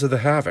the cause of the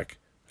havoc.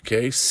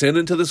 Okay? Sin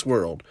into this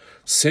world.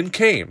 Sin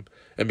came,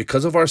 and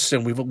because of our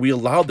sin, we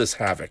allowed this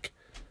havoc.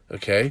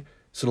 Okay?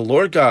 So the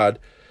Lord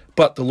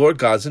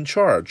God's in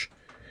charge.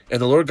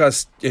 And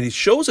and he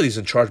shows that he's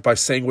in charge by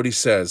saying what he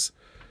says.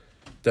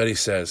 That he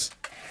says.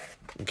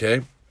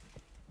 Okay?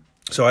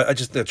 So I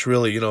just think that's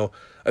really, I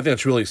think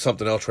that's really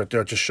something else right there.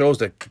 It just shows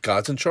that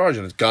God's in charge,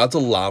 and God's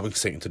allowing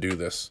Satan to do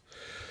this.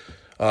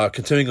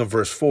 Continuing on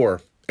verse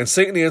 4. And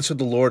Satan answered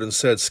the Lord and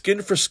said,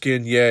 Skin for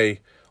skin,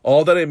 yea,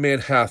 all that a man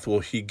hath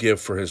will he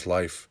give for his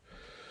life.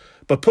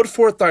 But put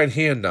forth thine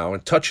hand now,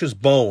 and touch his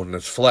bone and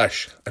his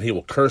flesh, and he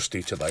will curse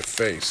thee to thy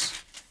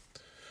face.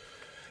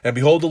 And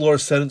behold, the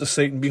Lord said unto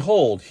Satan,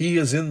 Behold, he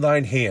is in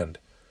thine hand,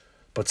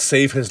 but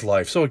save his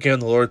life. So again,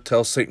 the Lord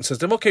tells Satan, says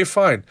to him, okay,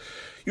 fine.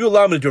 You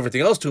allow me to do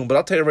everything else to him, but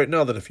I'll tell you right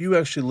now that if you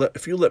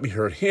let me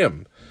hurt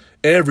him,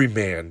 every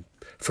man,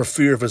 for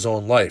fear of his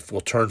own life,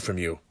 will turn from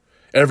you.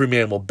 Every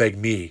man will beg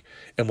me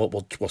and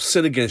will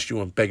sin against you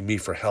and beg me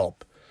for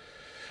help.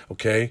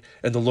 Okay?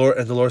 And the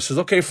Lord says,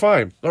 okay,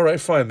 fine. All right,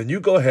 fine. Then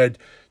you go ahead,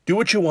 do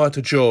what you want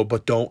to Job,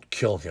 but don't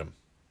kill him.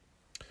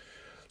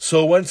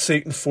 So went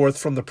Satan forth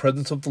from the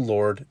presence of the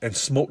Lord, and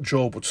smote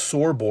Job with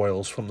sore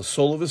boils from the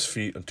sole of his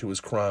feet unto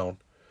his crown.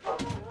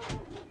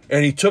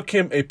 And he took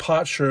him a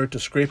potsherd to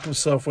scrape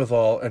himself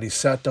withal, and he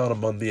sat down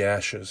among the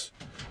ashes.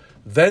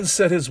 Then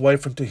said his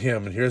wife unto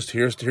him, and here it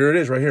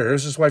is right here.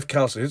 Here's his wife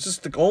counsel. This is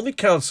the only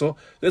counsel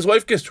that his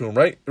wife gives to him,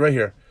 right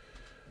here.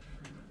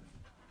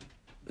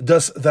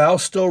 Dost thou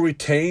still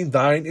retain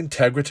thine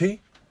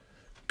integrity?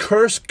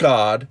 Curse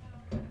God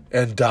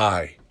and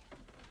die.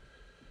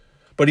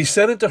 But he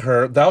said unto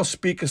her, Thou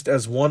speakest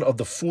as one of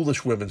the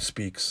foolish women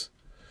speaks.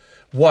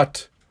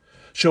 What?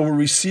 Shall we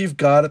receive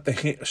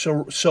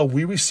shall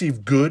we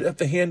receive good at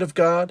the hand of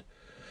God?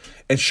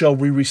 And shall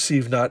we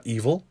receive not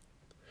evil?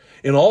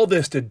 In all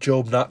this did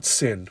Job not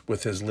sin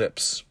with his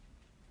lips.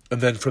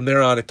 And then from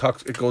there on it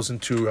goes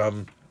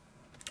into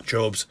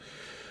Job's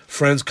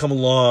friends come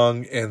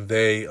along and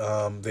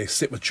they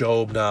sit with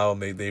Job now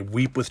and they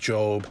weep with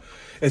Job.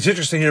 It's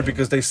interesting here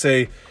because they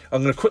say,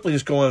 I'm going to quickly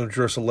just go on to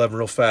verse 11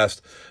 real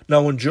fast.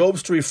 Now when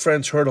Job's 3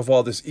 friends heard of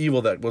all this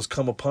evil that was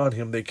come upon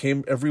him, they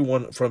came every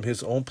one from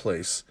his own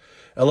place.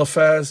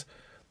 Eliphaz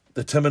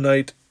the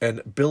Temanite,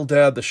 and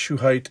Bildad the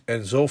Shuhite,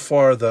 and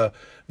Zophar the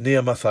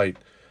Naamathite.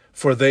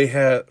 For they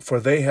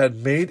had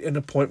made an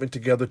appointment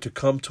together to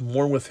come to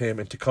mourn with him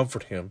and to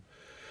comfort him.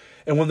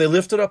 And when they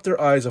lifted up their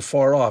eyes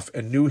afar off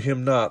and knew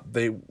him not,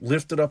 they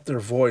lifted up their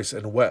voice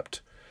and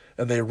wept.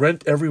 And they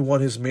rent every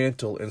one his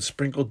mantle and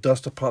sprinkled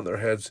dust upon their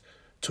heads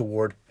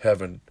toward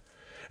heaven.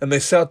 And they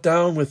sat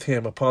down with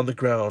him upon the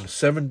ground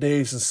 7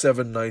 days and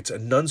 7 nights,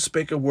 and none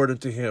spake a word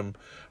unto him,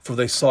 for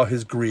they saw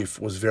his grief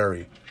was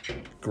very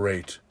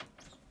great.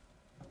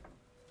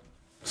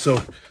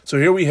 So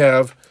here we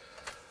have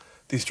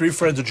these 3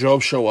 friends of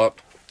Job show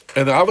up,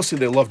 and obviously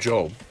they love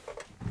Job.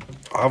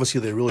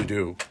 Obviously they really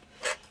do.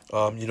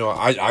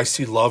 I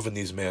see love in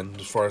these men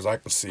as far as I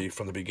can see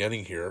from the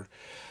beginning here.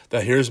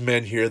 That here's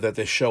men here that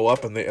they show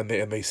up and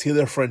they see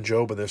their friend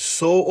Job and they're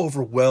so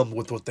overwhelmed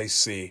with what they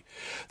see.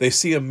 They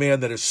see a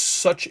man that is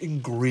such in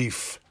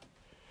grief.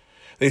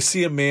 They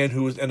see a man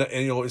who is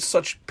is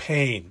such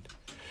pain,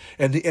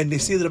 and they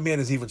see that a man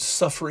is even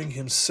suffering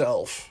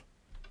himself.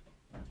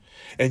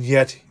 And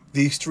yet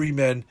these 3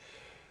 men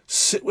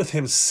sit with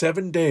him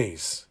 7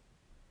 days,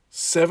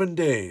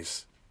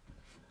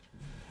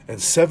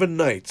 and 7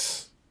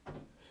 nights,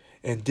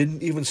 and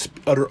didn't even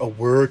utter a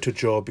word to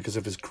Job because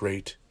of his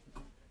great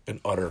and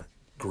utter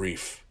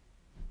grief.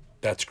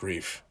 That's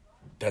grief.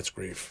 That's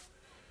grief.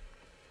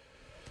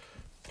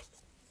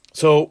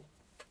 So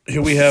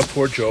here we have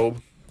poor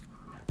Job.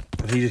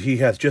 He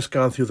has just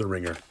gone through the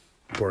ringer.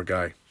 Poor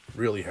guy.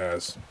 Really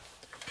has.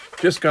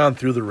 Just gone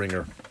through the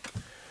ringer.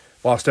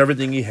 Lost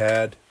everything he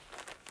had.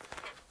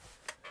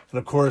 And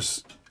of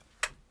course,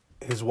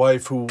 his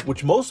wife,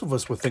 which most of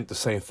us would think the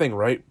same thing,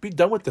 right? Be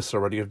done with this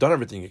already. You've done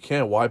everything you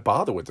can. Why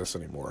bother with this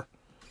anymore?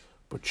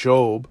 But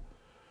Job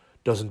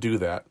doesn't do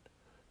that.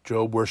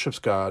 Job worships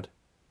God.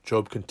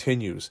 Job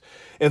continues.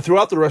 And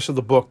throughout the rest of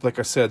the book, like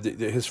I said,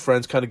 his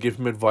friends kind of give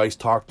him advice,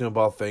 talk to him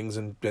about things,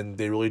 and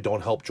they really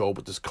don't help Job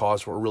with this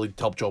cause, or really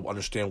help Job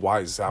understand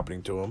why this is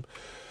happening to him.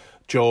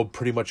 Job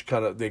pretty much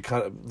there's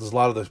a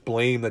lot of this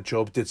blame that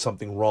Job did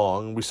something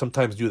wrong. We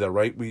sometimes do that,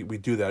 right? We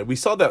do that. We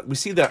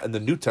see that in the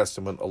New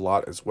Testament a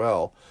lot as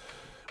well,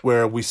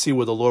 where we see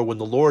when the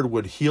Lord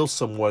would heal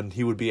someone,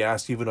 he would be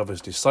asked even of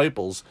his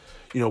disciples,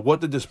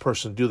 what did this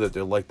person do that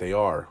they're like they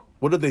are?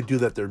 What did they do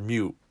that they're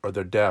mute or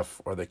they're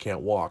deaf or they can't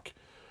walk?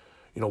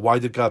 Why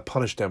did God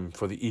punish them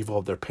for the evil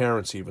of their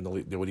parents? Even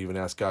they would even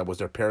ask God, was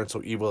their parents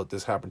so evil that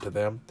this happened to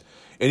them?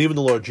 And even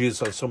the Lord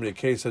Jesus on so many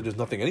occasions said there's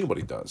nothing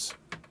anybody does.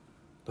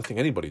 Nothing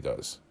anybody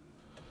does.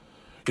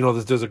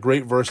 There's a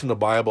great verse in the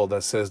Bible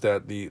that says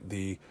that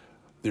the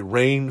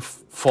rain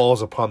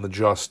falls upon the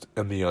just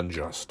and the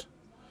unjust.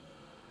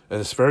 And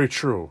it's very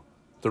true.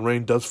 The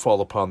rain does fall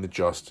upon the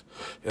just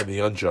and the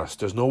unjust.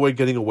 There's no way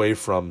getting away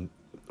from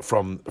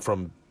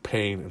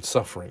pain and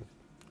suffering.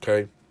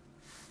 Okay?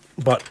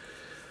 But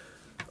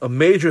a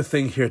major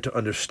thing here to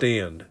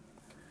understand,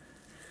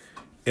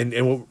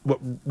 and what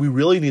we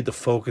really need to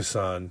focus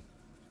on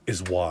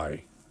is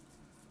why.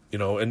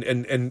 And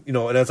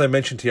as I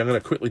mentioned to you, I'm going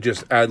to quickly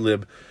just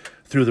ad-lib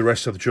through the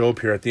rest of Job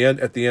here. At the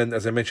end,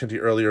 as I mentioned to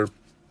you earlier,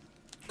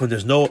 when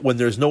there's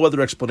no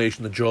other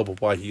explanation to Job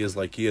of why he is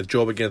like he is,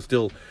 Job again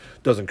still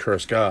doesn't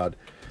curse God.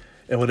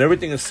 And when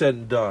everything is said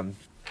and done,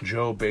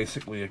 Job,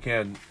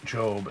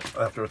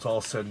 after it's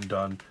all said and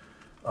done,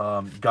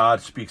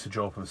 God speaks to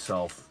Job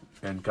himself,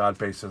 and God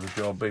basically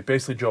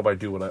says, Job, I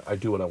do what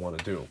I want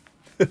to do.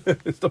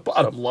 It's the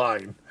bottom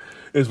line,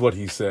 is what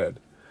he said.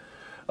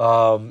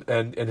 And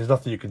there's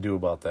nothing you can do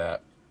about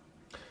that.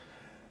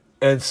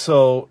 And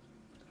so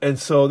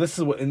this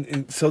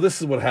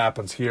is what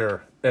happens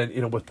here,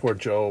 and with poor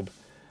Job.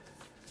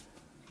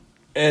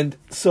 And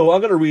so I'm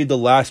going to read the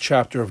last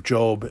chapter of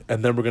Job,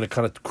 and then we're going to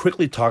kind of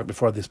quickly talk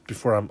before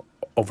I'm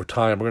over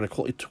time. We're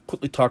going to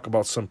quickly talk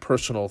about some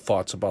personal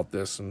thoughts about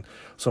this, and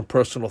some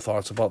personal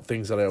thoughts about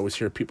things that I always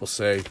hear people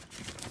say,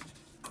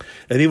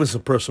 and even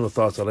some personal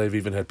thoughts that I've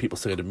even had people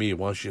say to me.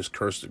 Why don't you just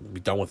curse and be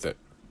done with it?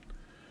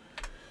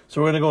 So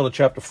we're going to go into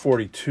chapter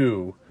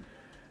 42,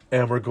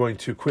 and we're going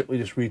to quickly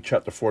just read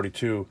chapter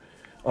 42.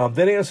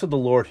 Then answered the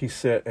Lord, he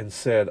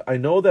said, I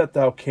know that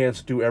thou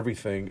canst do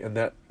everything, and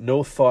that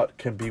no thought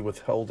can be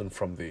withholden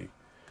from thee.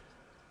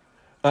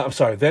 I'm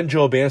sorry. Then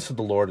Job answered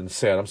the Lord and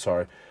said,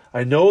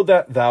 I know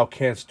that thou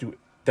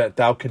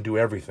can do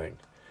everything,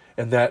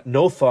 and that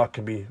no thought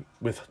can be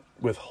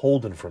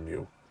withholden from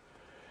you.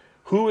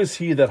 Who is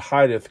he that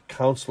hideth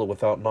counsel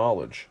without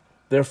knowledge?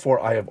 Therefore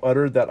I have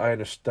uttered that I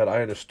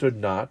understood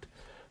not,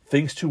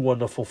 things too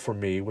wonderful for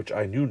me, which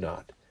I knew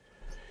not.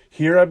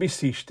 Hear, I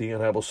beseech thee,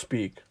 and I will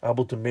speak. I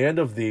will demand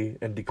of thee,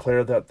 and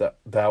declare that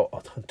thou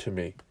unto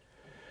me.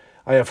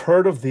 I have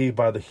heard of thee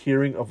by the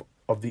hearing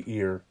of the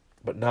ear,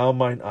 but now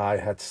mine eye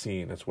hath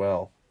seen as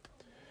well.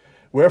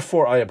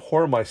 Wherefore I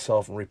abhor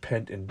myself, and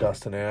repent in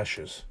dust and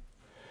ashes.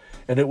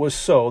 And it was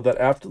so, that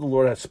after the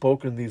Lord had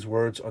spoken these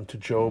words unto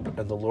Job,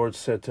 and the Lord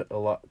said to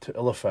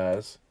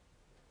Eliphaz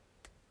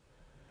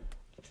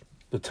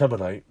the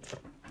Temanite,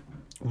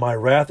 My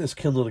wrath is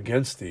kindled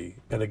against thee,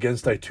 and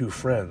against thy two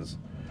friends,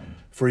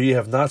 for ye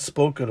have not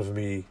spoken of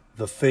me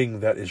the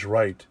thing that is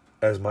right,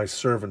 as my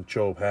servant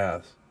Job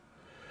hath.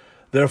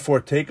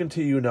 Therefore take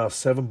unto you now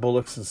 7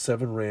 bullocks and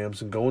 7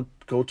 rams, and go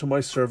to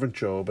my servant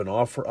Job, and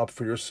offer up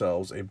for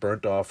yourselves a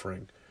burnt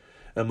offering.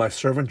 And my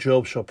servant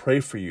Job shall pray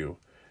for you,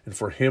 and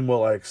for him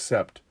will I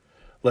accept,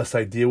 lest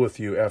I deal with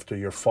you after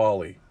your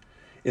folly,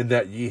 in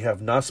that ye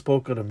have not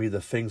spoken of me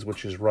the things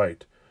which is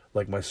right,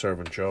 like my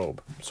servant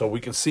Job. So we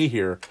can see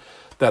here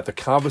that the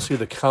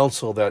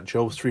counsel that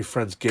Job's 3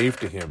 friends gave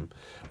to him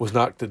was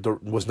not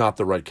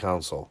the right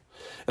counsel.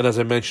 And as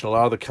I mentioned, a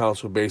lot of the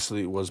counsel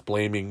basically was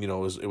blaming,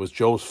 it was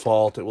Job's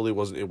fault. It really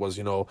wasn't. It was,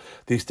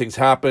 these things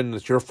happen.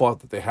 It's your fault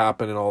that they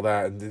happen and all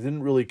that. And they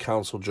didn't really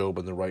counsel Job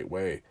in the right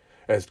way,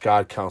 as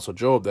God counseled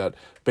Job, that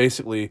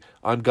basically,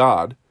 I'm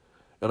God,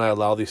 and I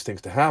allow these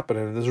things to happen,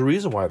 and there's a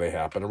reason why they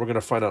happen, and we're going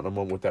to find out in a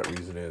moment what that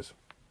reason is.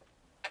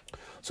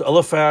 So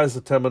Eliphaz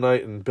the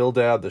Temanite, and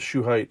Bildad the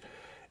Shuhite,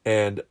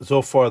 and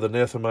Zophar the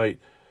Naamathite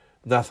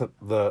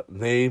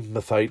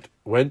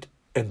went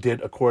and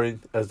did according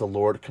as the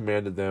Lord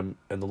commanded them,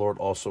 and the Lord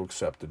also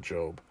accepted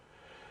Job.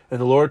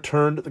 And the Lord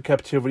turned the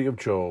captivity of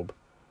Job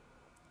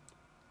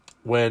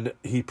when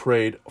he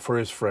prayed for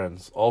his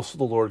friends. Also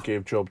the Lord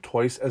gave Job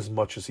twice as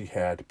much as he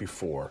had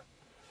before.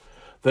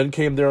 Then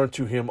came there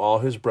unto him all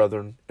his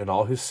brethren, and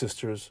all his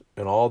sisters,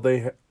 and all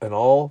they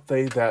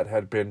that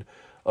had been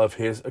of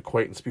his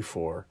acquaintance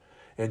before,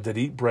 and did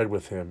eat bread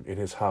with him in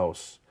his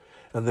house.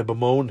 And they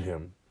bemoaned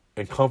him,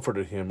 and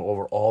comforted him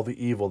over all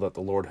the evil that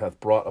the Lord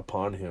hath brought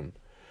upon him.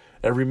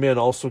 Every man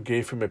also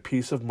gave him a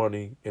piece of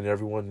money, and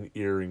every one an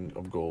earring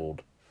of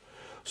gold.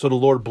 So the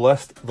Lord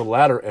blessed the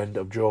latter end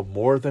of Job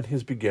more than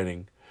his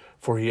beginning,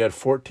 for he had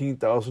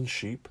 14,000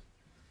 sheep.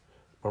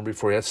 Remember,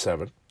 before he had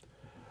 7.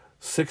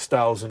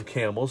 6,000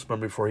 camels.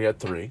 Remember, before he had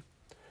 3.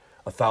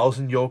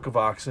 1,000 yoke of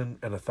oxen,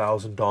 and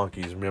 1,000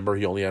 donkeys. Remember,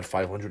 he only had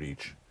 500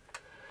 each.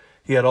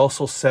 He had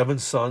also 7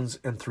 sons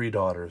and 3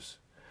 daughters.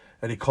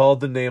 And he called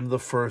the name of the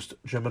first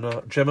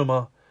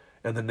Jemimah,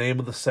 and the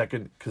name of the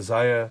second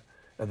Keziah,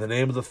 and the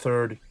name of the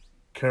third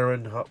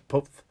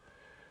Puch.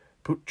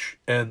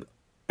 And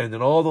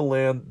in all the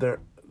land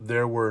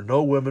there were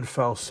no women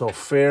found so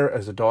fair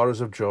as the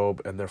daughters of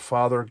Job, and their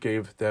father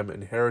gave them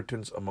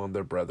inheritance among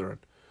their brethren.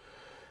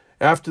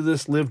 After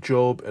this lived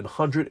Job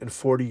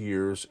 140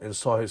 years, and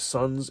saw his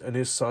sons and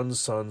his sons'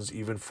 sons,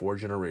 even 4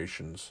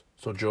 generations.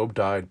 So Job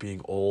died,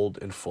 being old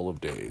and full of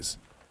days.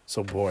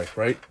 So boy,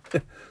 right?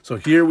 So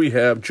here we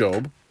have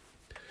Job,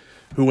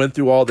 who went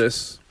through all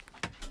this.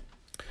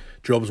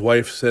 Job's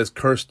wife says,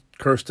 curse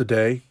the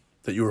day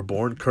that you were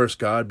born. Curse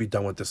God. Be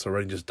done with this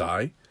already. Just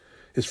die.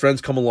 His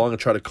friends come along and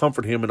try to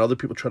comfort him, and other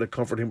people try to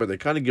comfort him, but they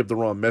kind of give the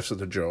wrong message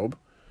to Job.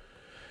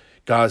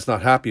 God's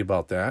not happy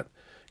about that.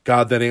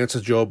 God then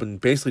answers Job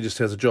and basically just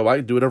says to Job, I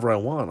can do whatever I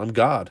want. I'm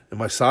God. In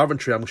my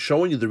sovereignty, I'm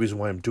showing you the reason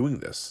why I'm doing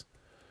this.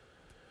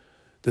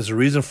 There's a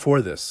reason for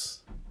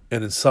this.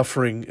 And in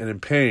suffering and in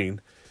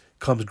pain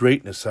comes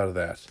greatness out of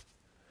that.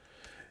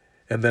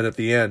 And then at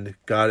the end,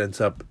 God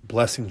ends up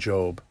blessing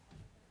Job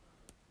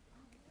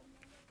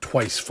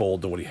twice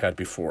fold than what he had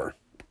before.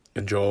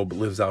 And Job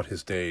lives out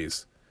his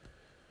days.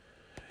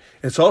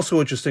 It's also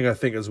interesting, I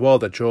think, as well,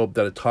 that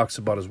it talks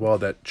about as well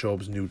that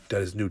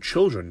his new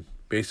children,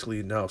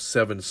 basically now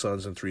 7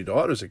 sons and 3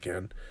 daughters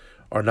again,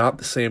 are not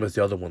the same as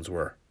the other ones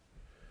were.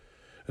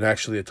 And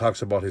actually it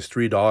talks about his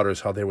 3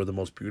 daughters, how they were the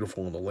most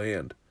beautiful in the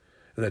land,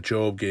 and that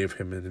Job gave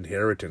him an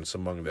inheritance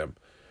among them.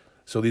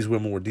 So these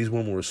women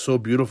were so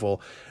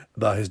beautiful.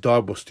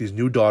 These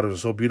new daughters were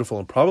so beautiful,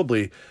 and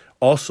probably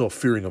also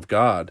fearing of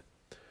God,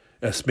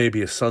 as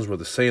maybe his sons were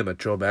the same, that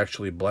Job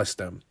actually blessed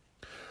them.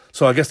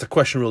 So I guess the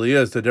question really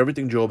is, did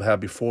everything Job had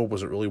before,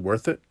 was it really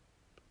worth it?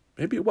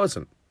 Maybe it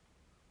wasn't.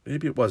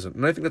 Maybe it wasn't.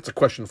 And I think that's a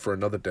question for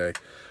another day.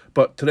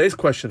 But today's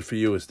question for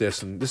you is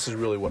this, and this is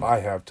really what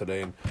I have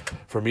today, and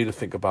for me to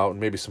think about, and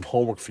maybe some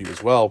homework for you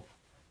as well,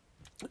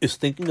 is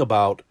thinking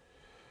about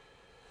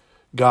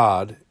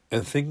God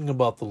and thinking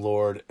about the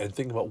Lord and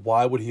thinking about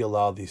why would he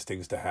allow these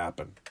things to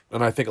happen.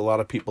 And I think a lot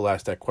of people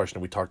ask that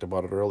question. We talked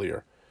about it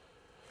earlier.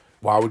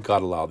 Why would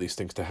God allow these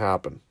things to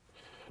happen?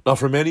 Now,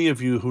 for many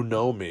of you who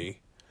know me,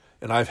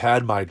 and I've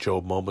had my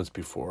Job moments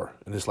before,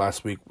 and this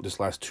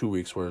last 2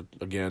 weeks where,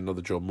 again,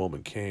 another Job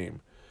moment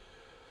came.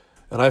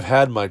 And I've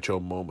had my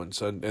Job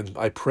moments, and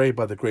I pray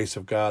by the grace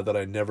of God that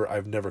I've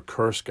never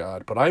cursed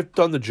God, but I've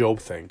done the Job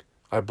thing.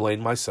 I blame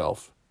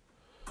myself.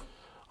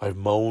 I've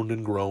moaned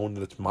and groaned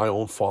that it's my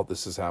own fault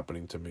this is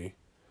happening to me,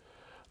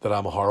 that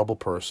I'm a horrible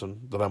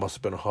person, that I must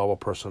have been a horrible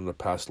person in a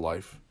past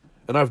life.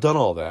 And I've done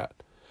all that.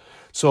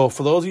 So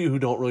for those of you who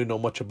don't really know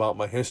much about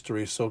my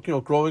history, so,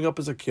 growing up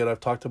as a kid,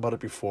 I've talked about it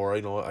before.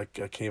 I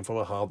came from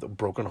a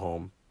broken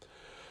home,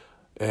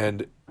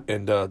 and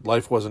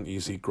life wasn't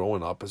easy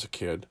growing up as a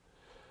kid.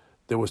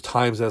 There was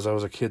times as I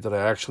was a kid that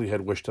I actually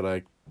had wished that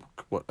I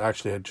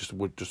actually had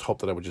would just hope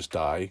that I would just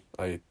die.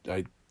 I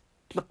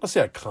not to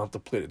say I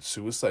contemplated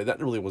suicide.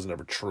 That really wasn't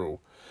ever true.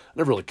 I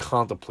never really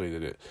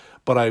contemplated it,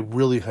 but I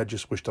really had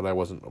just wished that I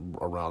wasn't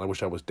around. I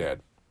wish I was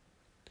dead.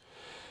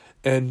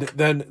 And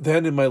then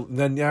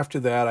after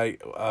that,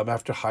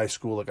 after high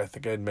school, like I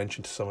think I had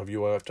mentioned to some of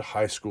you, after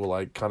high school,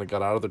 I kind of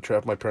got out of the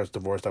trap. My parents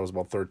divorced. I was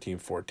about 13,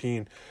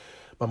 14.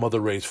 My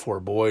mother raised 4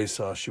 boys.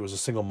 She was a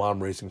single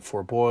mom raising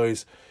 4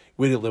 boys.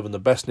 We didn't live in the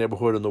best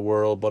neighborhood in the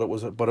world, but it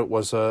was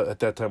at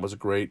that time was a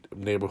great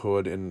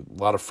neighborhood, and a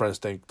lot of friends.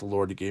 Thank the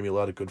Lord, He gave me a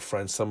lot of good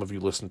friends. Some of you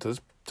listen to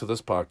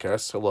this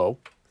podcast. Hello,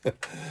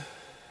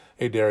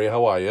 hey Daria,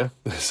 how are you?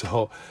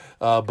 So,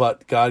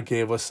 but God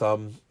gave us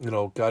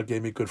God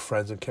gave me good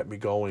friends and kept me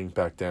going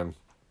back then.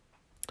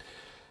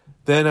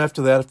 Then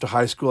after that, after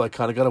high school, I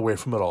kind of got away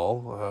from it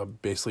all.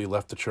 Basically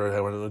left the church.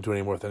 I wasn't doing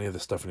any of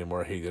this stuff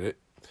anymore. I hated it,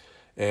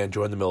 and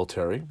joined the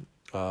military.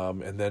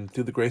 And then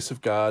through the grace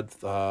of God,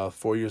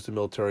 4 years in the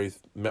military,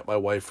 met my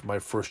wife my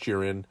first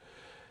year in,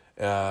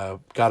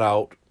 got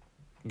out,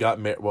 got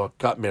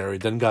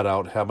married, then got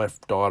out, had my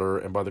daughter,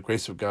 and by the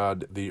grace of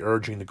God, the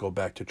urging to go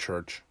back to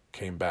church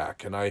came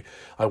back. And I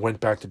went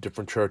back to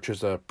different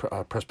churches, a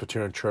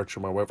Presbyterian church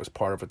where my wife was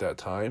part of at that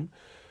time,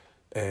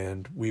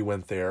 and we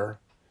went there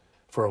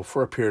for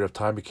a period of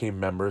time, became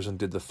members, and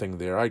did the thing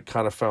there. I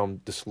kind of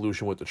found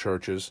disillusion with the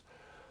churches,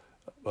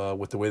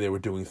 with the way they were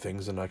doing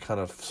things, and I kind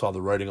of saw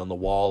the writing on the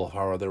wall of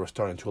how they were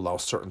starting to allow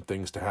certain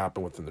things to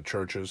happen within the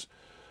churches.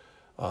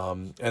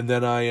 And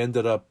then I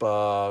ended up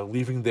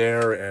leaving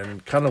there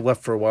and kind of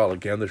left for a while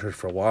again, the church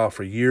for a while,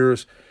 for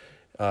years.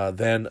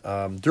 Then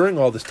during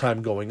all this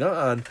time going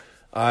on,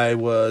 I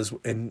was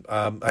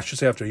I should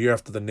say after a year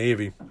after the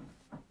Navy,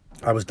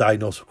 I was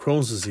diagnosed with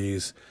Crohn's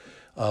disease,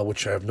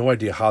 which I have no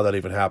idea how that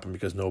even happened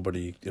because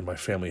nobody in my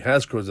family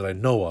has Crohn's that I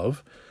know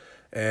of.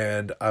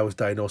 And I was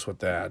diagnosed with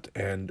that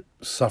and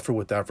suffered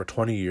with that for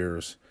 20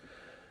 years.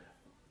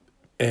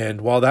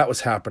 And while that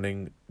was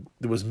happening,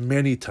 there was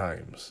many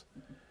times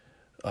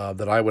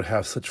that I would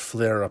have such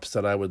flare-ups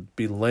that I would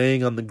be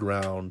laying on the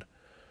ground,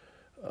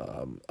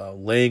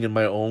 laying in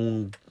my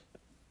own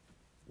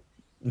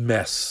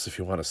mess, if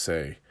you want to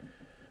say,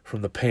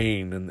 from the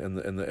pain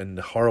and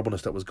the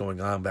horribleness that was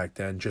going on back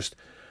then, just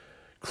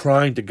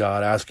crying to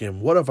God, asking Him,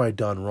 what have I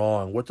done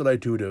wrong? What did I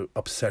do to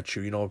upset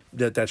you?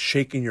 That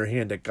shaking your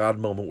hand at God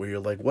moment where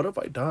you're like, what have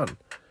I done?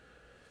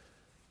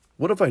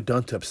 What have I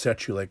done to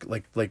upset you?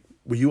 Like,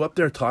 were you up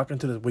there talking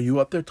to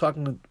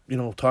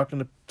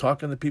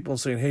people and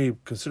saying, hey,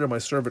 consider my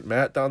servant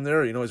Matt down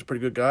there. He's a pretty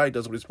good guy. He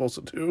does what he's supposed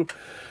to do.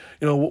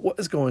 What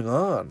is going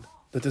on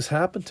that this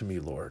happened to me,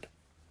 Lord?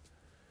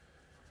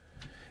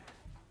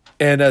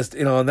 And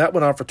and that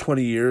went on for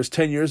 20 years.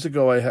 10 years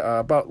ago,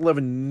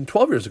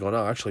 12 years ago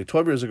now, actually,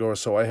 12 years ago or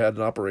so, I had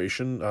an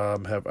operation. I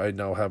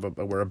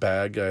wear a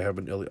bag. I had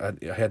an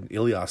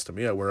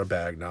ileostomy. I wear a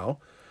bag now.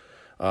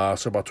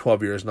 So about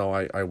 12 years now,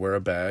 I wear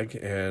a bag,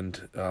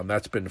 and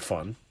that's been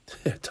fun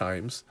at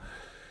times.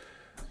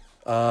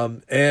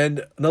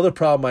 And another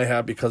problem I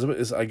have because of it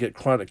is I get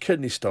chronic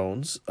kidney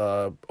stones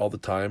all the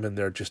time, and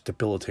they're just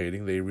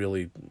debilitating.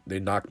 They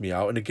knock me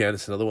out. And again,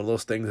 it's another one of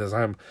those things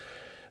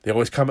They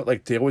always come at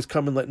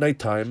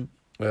nighttime,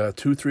 2,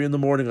 3 in the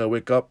morning. I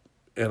wake up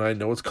and I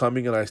know it's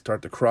coming, and I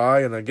start to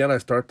cry. And again, I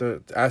start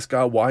to ask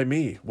God, why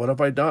me? What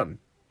have I done?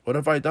 What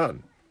have I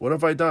done? What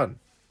have I done?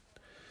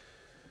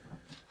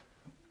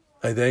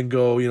 I then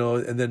go,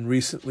 and then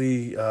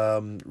recently,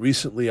 last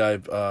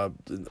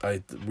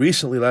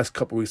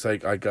couple of weeks, I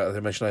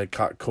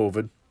caught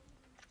COVID,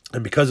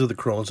 and because of the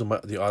Crohn's and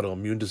the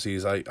autoimmune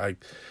disease, I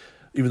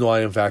even though I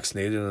am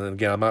vaccinated, and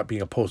again, I'm not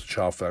being a poster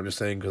child for that, I'm just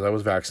saying because I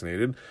was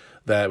vaccinated,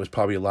 that it was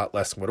probably a lot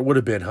less than what it would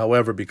have been.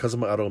 However, because of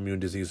my autoimmune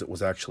disease, it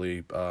was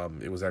actually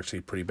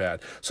pretty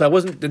bad. So I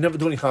never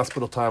do any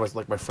hospital time. I was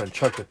like my friend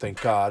Chuck did, thank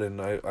God, and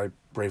I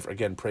pray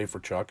for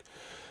Chuck.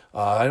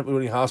 I didn't do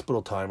any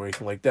hospital time or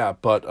anything like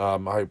that, but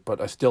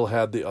I still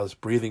had the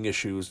breathing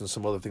issues and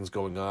some other things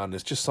going on.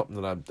 It's just something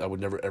that I would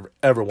never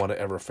ever want to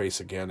ever face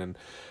again. And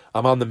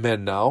I'm on the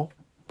mend now,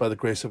 by the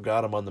grace of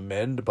God. I'm on the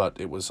mend, but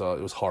it was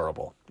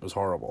horrible. It was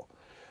horrible.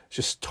 It's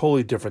just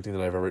totally different thing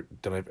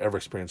than I've ever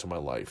experienced in my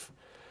life.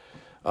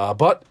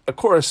 But of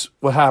course,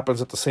 what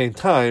happens at the same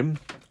time?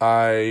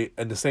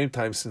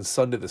 Since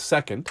Sunday the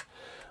 2nd,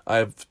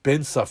 I've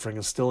been suffering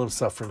and still am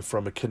suffering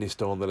from a kidney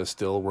stone that is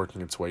still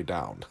working its way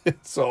down.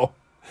 So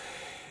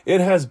it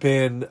has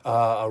been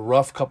a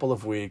rough couple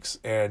of weeks,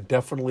 and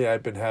definitely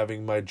I've been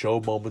having my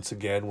Job moments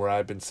again where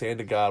I've been saying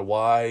to God,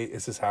 why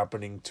is this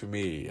happening to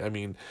me? I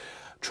mean,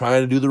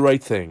 trying to do the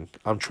right thing.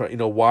 I'm trying,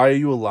 why are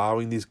you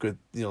allowing these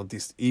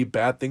these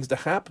bad things to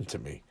happen to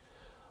me?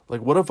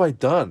 Like, what have I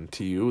done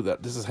to you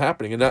that this is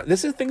happening? And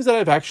this is things that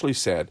I've actually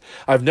said.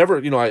 I've never,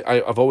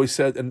 I've always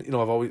said, and,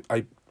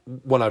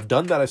 when I've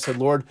done that, I said,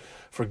 Lord,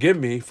 forgive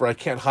me, for I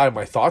can't hide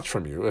my thoughts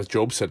from you. As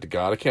Job said to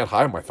God, I can't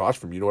hide my thoughts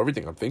from you. You know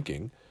everything I'm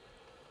thinking.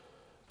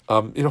 So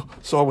I'm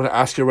going to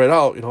ask you right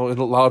out, in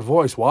a loud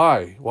voice,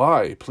 why?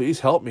 Why?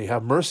 Please help me.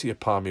 Have mercy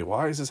upon me.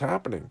 Why is this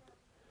happening?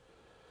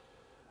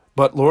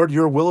 But Lord,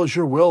 your will is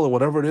your will, and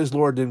whatever it is,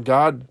 Lord,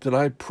 then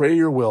I pray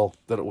your will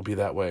that it will be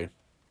that way.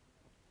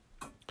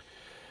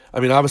 I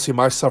mean, obviously,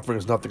 my suffering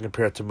is nothing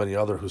compared to many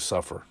others who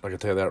suffer. I can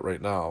tell you that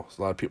right now.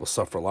 A lot of people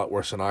suffer a lot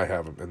worse than I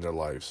have in their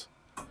lives.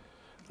 A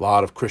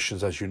lot of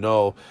Christians, as you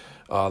know,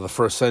 the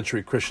first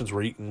century Christians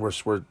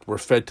were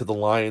fed to the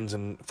lions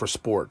and for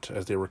sport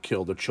as they were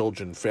killed. Their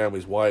children,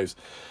 families, wives,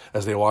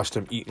 as they watched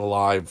them eaten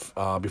alive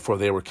before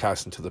they were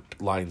cast into the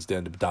lion's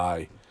den to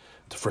die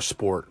for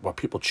sport, while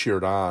people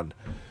cheered on.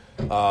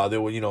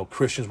 There were,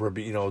 Christians were,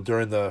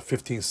 during the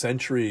 15th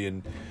century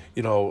and,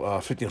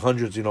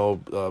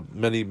 1500s,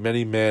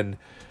 many men,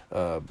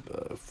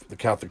 the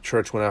Catholic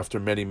Church went after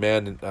many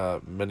men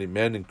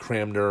in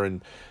Cranmer,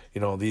 and,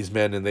 these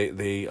men, and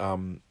they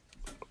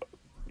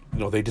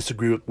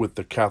disagree with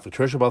the Catholic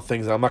Church about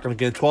things. I'm not going to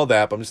get into all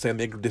that, but I'm just saying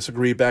they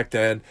disagree back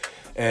then,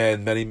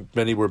 and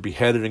many were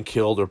beheaded and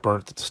killed or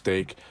burnt at the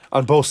stake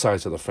on both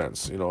sides of the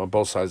fence,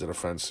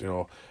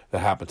 that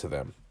happened to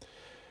them.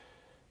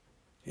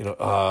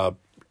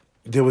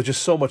 There was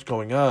just so much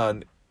going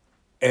on,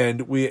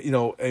 and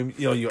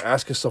you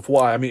ask yourself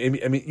why. I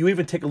mean, you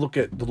even take a look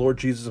at the Lord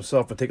Jesus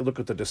himself and take a look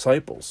at the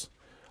disciples.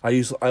 I'll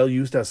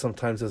use that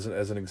sometimes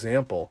as an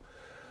example.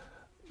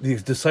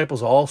 These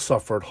disciples all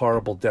suffered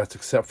horrible deaths,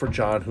 except for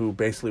John, who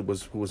basically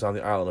was on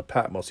the island of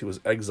Patmos. He was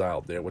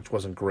exiled there, which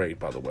wasn't great,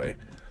 by the way.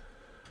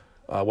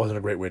 Wasn't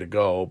a great way to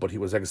go, but he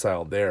was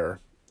exiled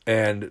there.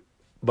 But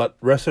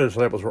the rest of the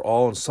disciples were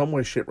all in some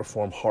way, shape, or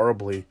form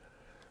horribly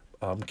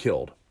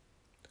killed.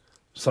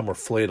 Some were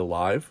flayed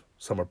alive,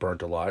 some were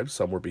burnt alive,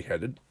 some were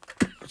beheaded.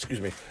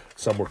 Excuse me.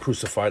 Some were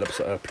crucified.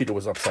 Peter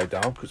was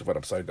crucified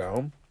upside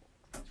down.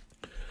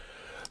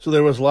 So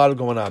there was a lot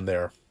going on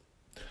there.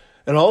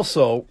 And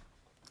also,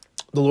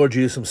 the Lord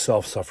Jesus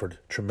himself suffered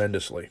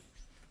tremendously.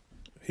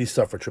 He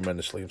suffered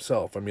tremendously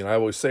himself. I mean, I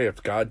always say,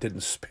 if God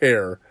didn't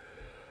spare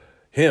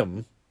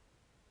him,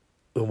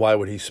 then why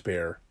would he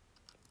spare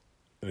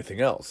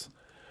anything else?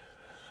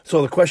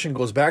 So the question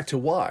goes back to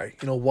why.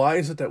 Why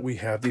is it that we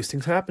have these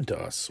things happen to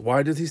us?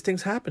 Why do these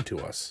things happen to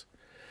us?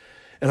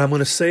 And I'm going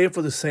to say it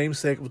for the same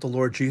sake of what the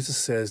Lord Jesus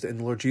says. And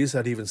the Lord Jesus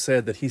had even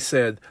said that he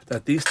said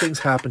that these things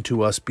happen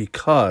to us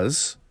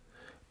because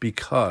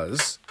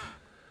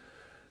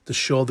to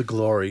show the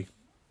glory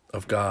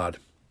of God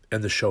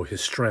and to show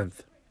his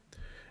strength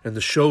and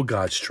to show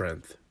God's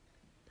strength.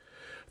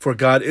 For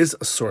God is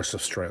a source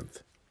of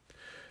strength.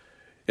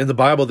 In the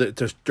Bible,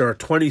 there are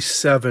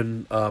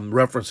 27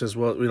 references,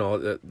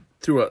 through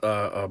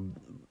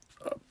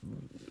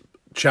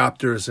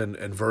chapters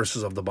and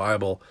verses of the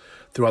Bible,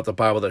 throughout the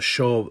Bible, that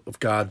show of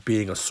God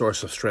being a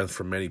source of strength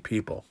for many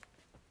people.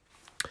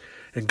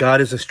 And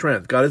God is a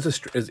strength. God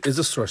is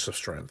a source of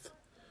strength,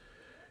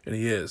 and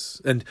he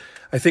is. And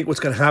I think what's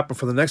going to happen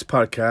for the next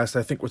podcast,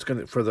 I think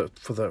for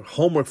the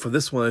homework for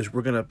this one is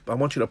I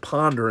want you to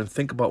ponder and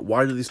think about,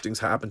 why do these things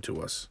happen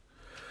to us?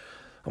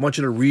 I want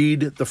you to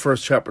read the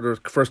first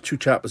two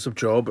chapters of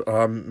Job,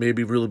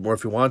 maybe really more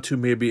if you want to,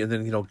 maybe, and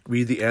then,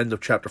 read the end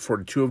of chapter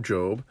 42 of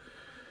Job.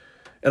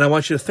 And I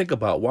want you to think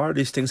about, why are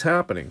these things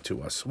happening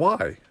to us?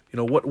 Why?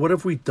 What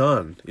have we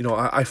done?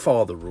 I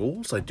follow the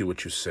rules. I do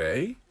what you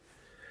say.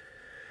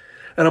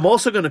 And I'm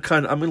also going to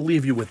I'm going to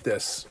leave you with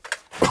this.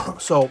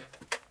 So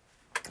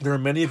there are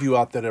many of you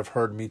out there that have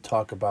heard me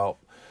talk about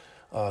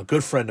a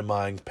good friend of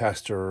mine,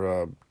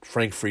 Pastor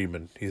Frank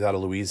Friedman. He's out of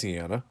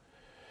Louisiana.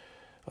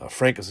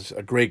 Frank is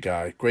a great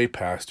guy, great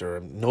pastor,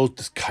 and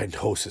this guy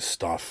knows his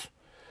stuff.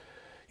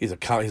 He's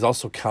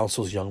also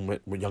counsels young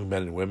men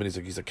and women.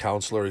 He's a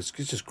counselor. He's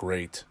just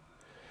great.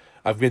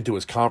 I've been to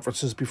his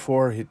conferences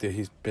before.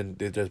 There's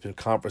been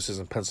conferences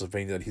in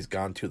Pennsylvania that he's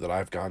gone to, that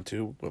I've gone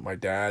to with my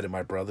dad and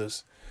my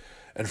brothers,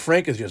 and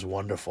Frank is just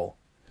wonderful.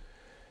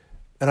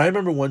 And I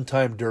remember one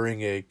time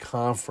during a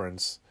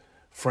conference,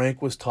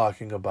 Frank was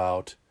talking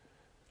about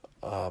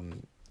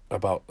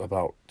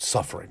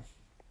suffering,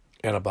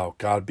 and about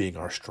God being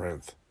our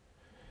strength.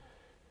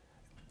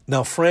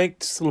 Now, Frank,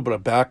 just a little bit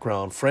of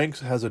background. Frank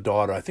has a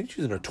daughter. I think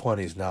she's in her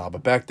 20s now.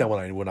 But back then,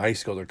 when I used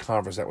to go to their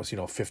conference, that was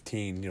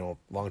 15, a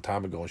long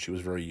time ago, and she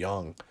was very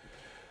young.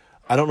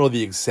 I don't know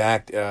the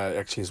exact.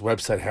 Actually, his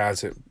website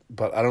has it,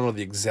 but I don't know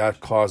the exact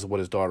cause of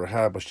what his daughter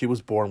had. But she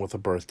was born with a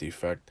birth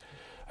defect.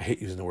 I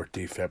hate using the word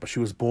defect, but she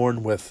was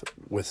born with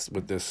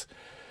this.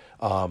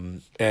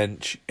 And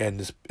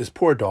this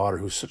poor daughter,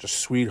 who's such a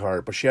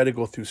sweetheart, but she had to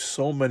go through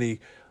so many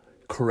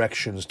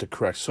corrections to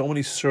correct, so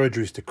many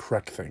surgeries to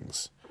correct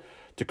things,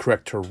 to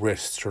correct her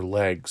wrists, her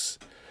legs,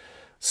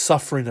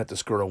 suffering that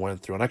this girl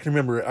went through. And I can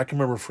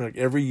remember Frank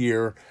every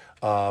year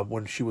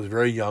when she was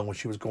very young, when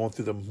she was going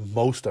through the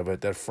most of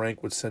it, that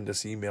Frank would send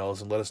us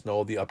emails and let us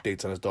know the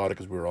updates on his daughter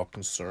because we were all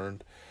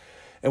concerned,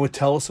 and would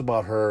tell us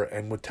about her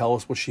and would tell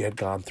us what she had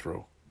gone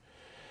through,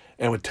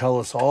 and would tell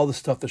us all the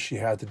stuff that she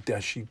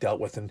dealt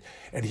with,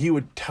 and he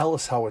would tell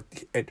us how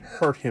it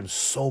hurt him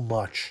so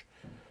much,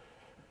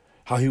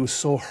 how he was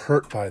so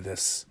hurt by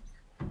this,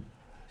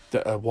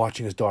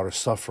 watching his daughter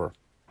suffer.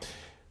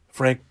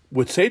 Frank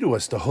would say to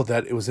us, though,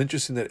 that it was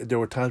interesting that there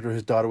were times where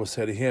his daughter would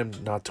say to him,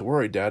 "Not to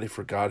worry, Daddy,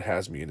 for God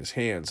has me in his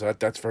hands."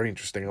 That's very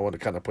interesting. I want to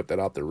kind of put that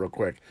out there real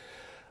quick.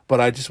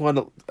 But I just want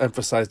to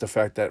emphasize the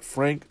fact that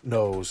Frank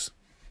knows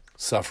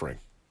suffering.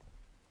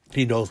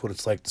 He knows what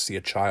it's like to see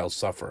a child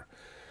suffer.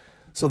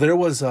 So there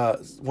was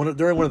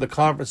during one of the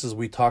conferences,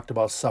 we talked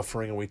about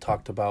suffering, and we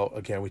talked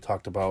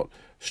about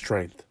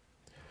strength.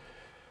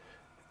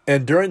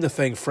 And during the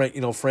thing,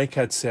 Frank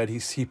had said,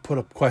 he put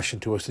a question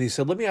to us, and he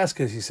said, "Let me ask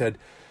you this."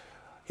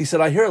 He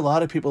said, "I hear a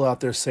lot of people out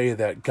there say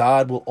that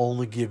God will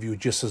only give you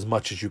just as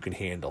much as you can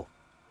handle."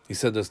 He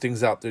said, "There's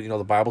things out there,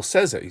 the Bible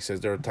says it." He says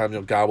there are times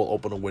God will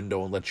open a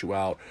window and let you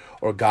out,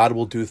 or God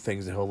will do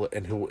things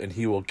and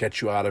He will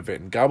get you out of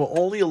it, and God will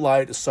only allow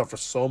you to suffer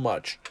so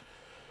much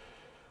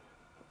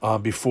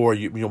before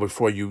you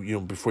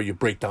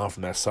break down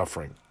from that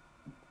suffering.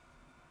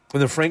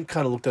 And then Frank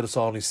kind of looked at us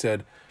all and he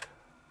said,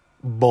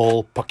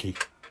 "Bull pucky."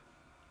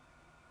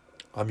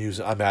 I'm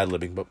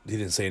ad-libbing, but he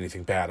didn't say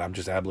anything bad. I'm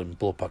just ad-libbing,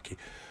 bull pucky.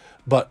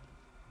 But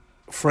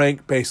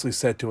Frank basically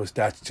said to us,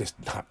 that's just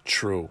not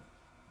true.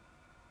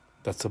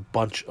 That's a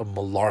bunch of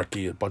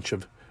malarkey, a bunch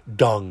of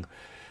dung.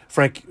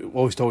 Frank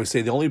always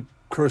say the only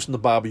curse in the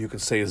Bible you can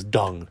say is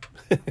dung.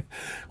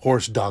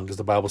 Horse dung, because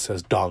the Bible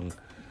says dung.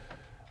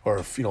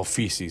 Or,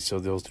 feces. So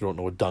those who don't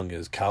know what dung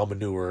is, cow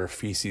manure,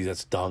 feces,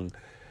 that's dung.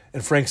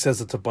 And Frank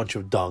says it's a bunch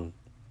of dung,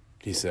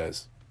 he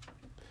says.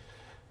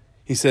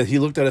 He said, he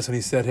looked at us and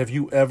he said, "Have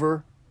you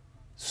ever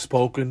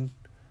spoken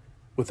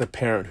with a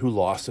parent who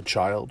lost a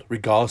child,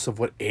 regardless of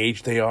what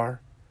age they are?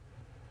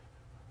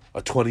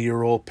 A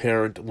 20-year-old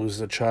parent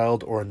loses a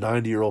child, or a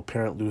 90-year-old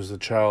parent loses a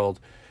child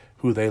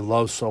who they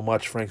love so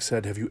much," Frank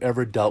said. "Have you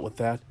ever dealt with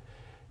that?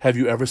 Have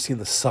you ever seen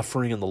the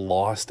suffering and the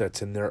loss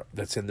that's in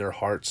their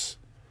hearts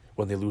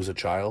when they lose a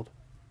child?"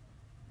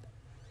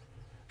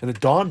 And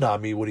it dawned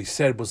on me what he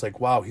said was like,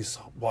 wow, he's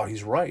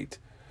right.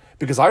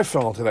 Because I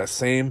fell into that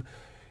same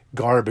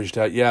garbage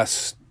that,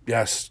 yes,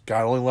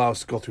 God only allows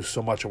us to go through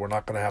so much, and we're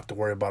not going to have to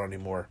worry about it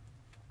anymore.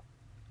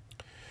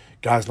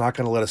 God's not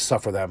going to let us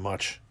suffer that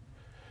much.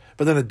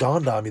 But then it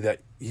dawned on me that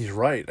he's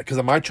right.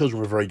 Because my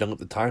children were very young at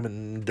the time,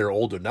 and they're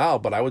older now,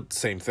 but I would,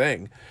 same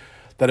thing,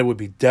 that it would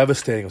be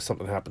devastating if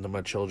something happened to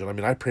my children. I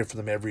mean, I pray for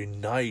them every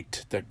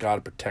night that God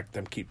would protect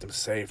them, keep them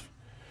safe.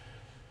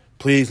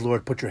 Please,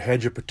 Lord, put your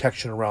hedge of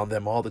protection around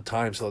them all the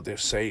time so that they're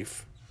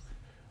safe.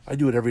 I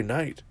do it every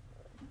night,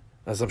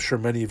 as I'm sure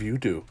many of you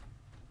do.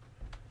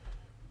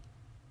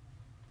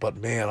 But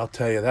man, I'll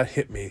tell you, that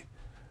hit me.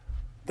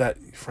 That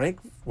Frank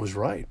was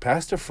right.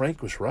 Pastor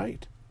Frank was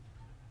right.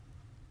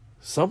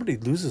 Somebody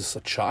loses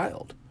a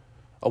child.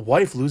 A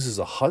wife loses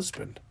a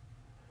husband.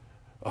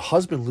 A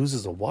husband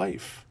loses a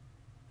wife.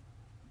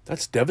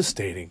 That's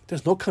devastating.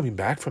 There's no coming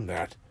back from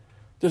that.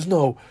 There's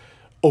no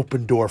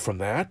open door from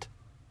that.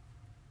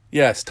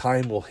 Yes,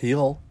 time will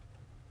heal.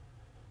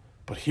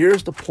 But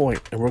here's the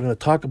point, and we're going to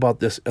talk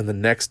about this in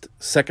the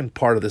second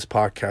part of this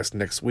podcast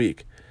next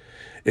week,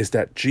 is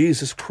that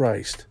Jesus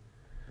Christ,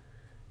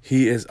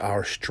 He is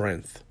our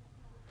strength.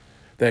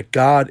 That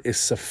God is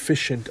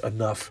sufficient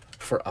enough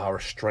for our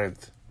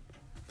strength.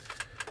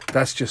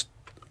 That's just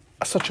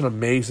such an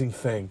amazing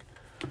thing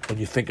when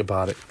you think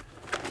about it.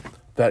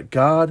 That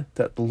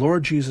the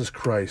Lord Jesus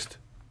Christ,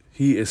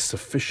 He is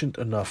sufficient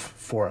enough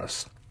for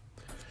us.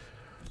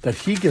 That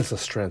He gives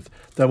us strength.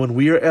 That when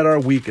we are at our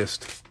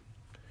weakest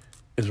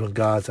is when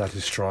God's at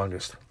His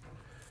strongest.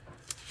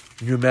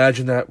 Can you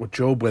imagine that, what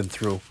Job went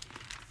through?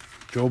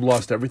 Job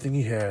lost everything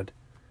he had,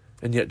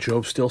 and yet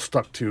Job still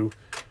stuck to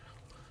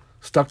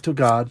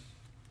God,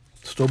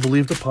 still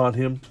believed upon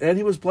Him, and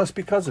he was blessed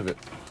because of it.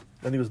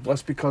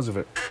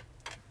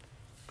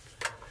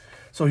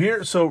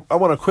 So I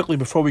want to quickly,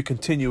 before we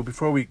continue,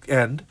 before we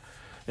end,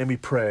 and we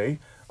pray,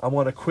 I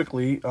want to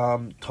quickly I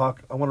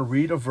want to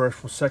read a verse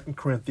from 2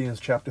 Corinthians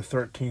chapter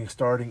 13,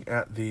 starting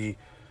at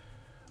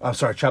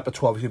chapter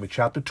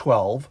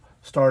 12,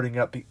 starting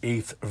at the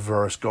 8th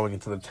verse, going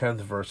into the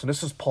 10th verse. And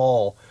this is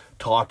Paul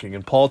talking,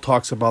 and Paul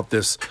talks about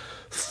this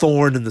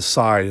thorn in the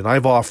side, and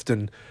I've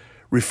often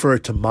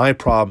referred to my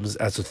problems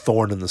as a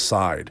thorn in the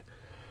side.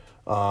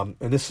 And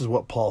this is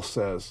what Paul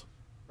says.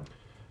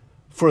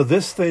 "For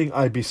this thing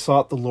I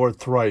besought the Lord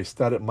thrice,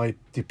 that it might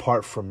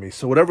depart from me."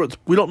 So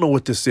we don't know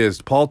what this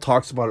is. Paul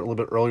talks about it a little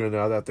bit earlier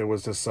now, that there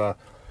was this,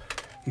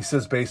 he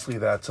says basically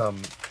that,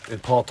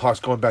 and Paul talks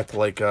going back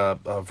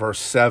to verse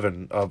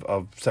 7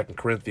 of 2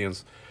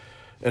 Corinthians,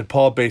 and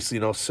Paul basically,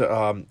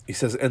 he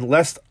says, "And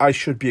lest I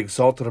should be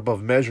exalted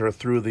above measure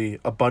through the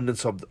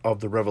abundance of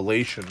the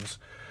revelations,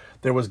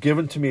 there was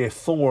given to me a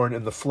thorn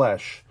in the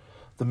flesh,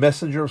 the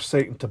messenger of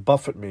Satan to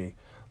buffet me,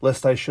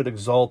 lest I should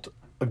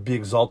be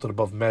exalted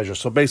above measure.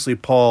 So basically,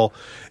 Paul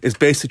is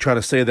basically trying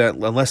to say that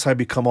unless I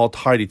become all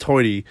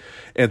hoity-toity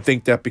and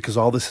think that because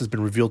all this has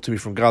been revealed to me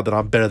from God that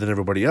I'm better than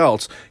everybody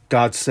else,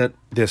 God sent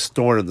this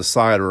thorn in the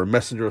side or a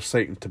messenger of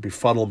Satan to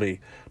befuddle me,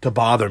 to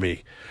bother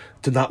me,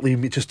 to not leave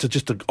me, just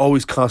to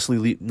always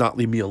constantly not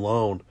leave me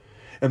alone.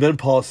 And then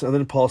Paul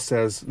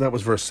says, and that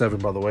was verse 7,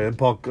 by the way, and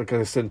Paul, like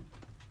I said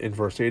in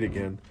verse 8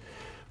 again,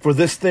 for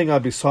this thing I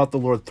besought the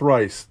Lord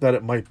thrice, that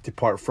it might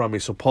depart from me.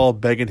 So Paul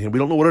begging him, we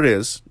don't know what it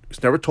is.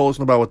 He's never told us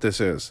about what this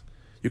is.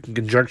 You can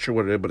conjecture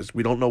what it is, but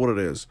we don't know what it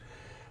is.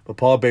 But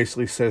Paul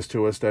basically says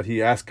to us that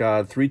he asked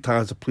God 3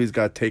 times to please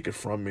God take it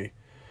from me.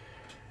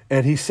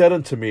 And he said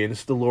unto me, and this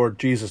is the Lord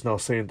Jesus now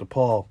saying to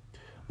Paul,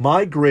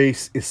 my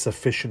grace is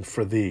sufficient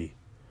for thee,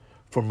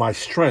 for my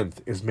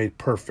strength is made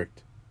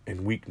perfect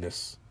in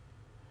weakness.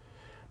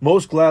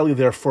 Most gladly,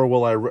 therefore,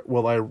 will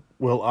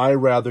I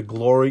rather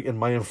glory in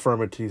my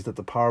infirmities, that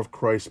the power of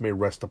Christ may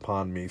rest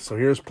upon me. So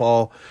here's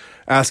Paul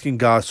asking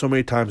God so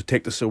many times to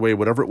take this away,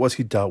 whatever it was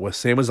he dealt with,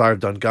 same as I've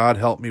done. God,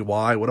 help me.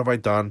 Why? What have I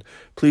done?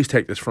 Please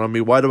take this from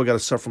me. Why do I got to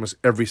suffer from this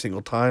every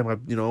single time?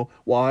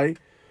 Why?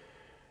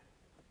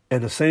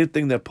 And the same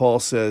thing that Paul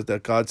says,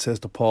 that God says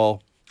to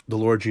Paul, the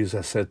Lord Jesus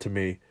has said to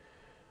me,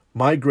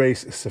 my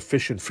grace is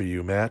sufficient for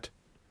you, Matt,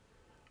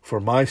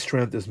 for my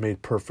strength is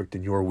made perfect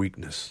in your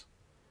weakness.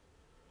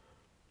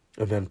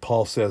 And then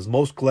Paul says,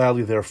 most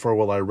gladly, therefore,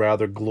 will I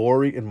rather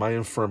glory in my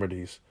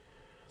infirmities,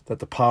 that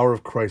the power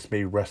of Christ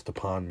may rest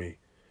upon me.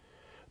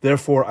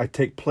 Therefore, I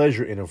take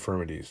pleasure in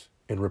infirmities,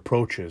 in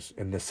reproaches,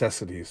 in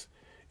necessities,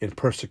 in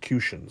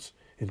persecutions,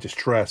 in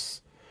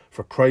distress,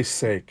 for Christ's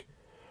sake.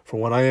 For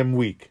when I am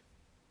weak,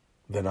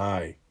 then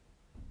I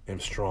am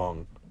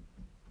strong.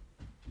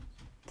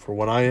 For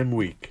when I am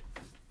weak,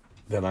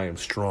 then I am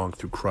strong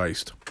through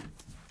Christ.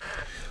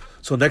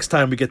 So next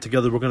time we get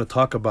together, we're going to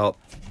talk about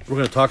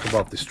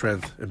the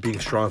strength and being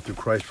strong through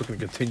Christ. We're going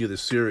to continue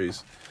this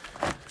series.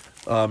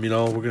 We're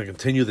going to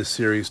continue this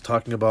series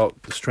talking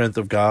about the strength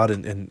of God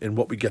and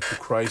what we get through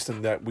Christ,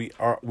 and that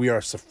we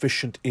are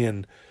sufficient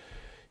in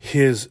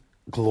His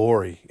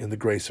glory, in the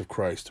grace of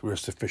Christ. We are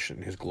sufficient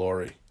in His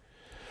glory.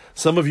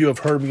 Some of you have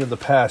heard me in the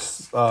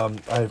past. I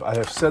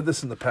have said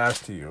this in the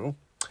past to you.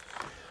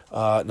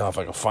 Now, if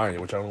I can find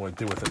it, which I don't know what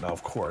to do with it now,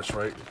 of course,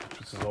 right?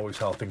 This is always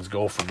how things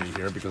go for me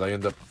here, because I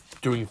end up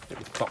doing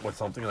with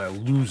something and I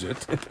lose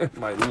it.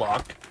 My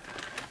luck.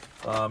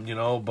 What did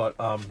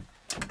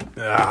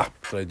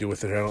I do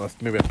with it? I don't know.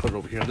 Maybe I put it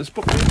over here in this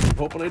book. I'm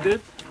hoping I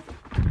did.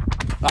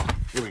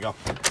 Here we go.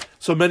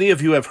 So many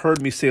of you have heard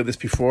me say this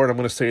before, and I'm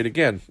going to say it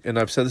again. And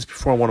I've said this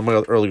before on one of my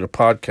earlier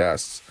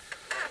podcasts.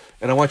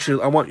 And I want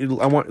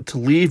to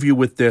leave you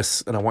with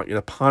this, and I want you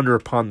to ponder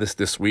upon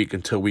this week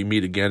until we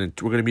meet again. And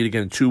we're going to meet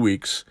again in 2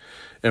 weeks,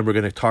 and we're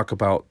going to talk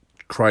about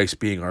Christ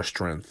being our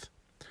strength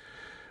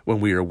when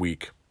we are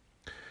weak.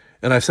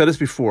 And I've said this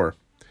before.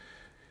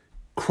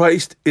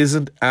 Christ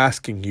isn't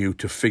asking you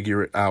to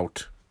figure it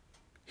out.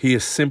 He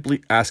is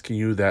simply asking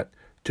you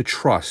to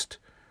trust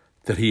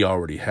that He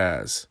already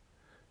has.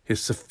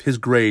 His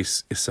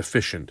grace is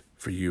sufficient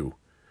for you.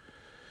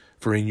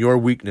 For in your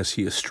weakness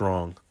He is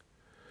strong.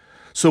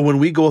 So when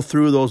we go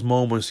through those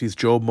moments, these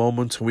Job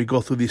moments, when we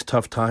go through these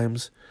tough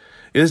times,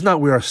 it is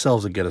not we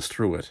ourselves that get us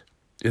through it.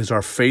 It is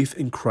our faith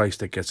in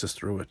Christ that gets us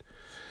through it.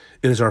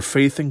 It is our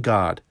faith in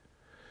God.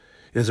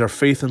 It is our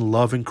faith and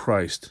love in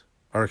Christ,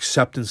 our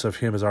acceptance of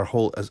Him as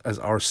as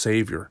our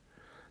Savior,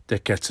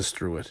 that gets us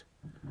through it.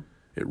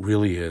 It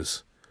really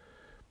is.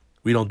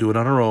 We don't do it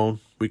on our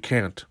own. We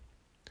can't.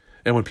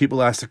 And when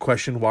people ask the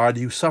question, why do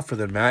you suffer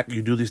then, Matt?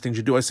 You do these things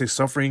you do. I say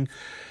suffering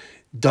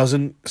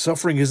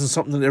isn't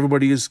something that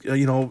everybody is,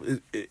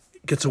 it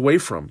gets away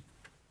from.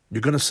 You're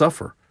going to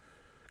suffer.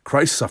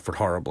 Christ suffered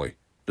horribly.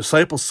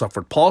 Disciples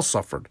suffered. Paul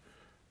suffered.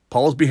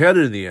 Paul was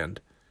beheaded in the end.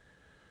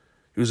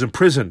 He was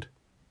imprisoned,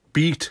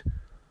 beat,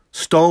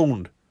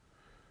 stoned.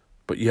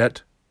 But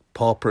yet,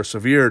 Paul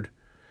persevered.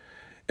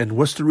 And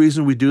what's the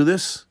reason we do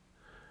this?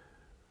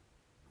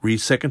 Read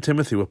 2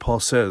 Timothy, what Paul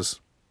says.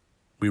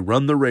 We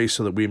run the race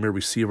so that we may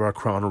receive our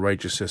crown of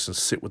righteousness and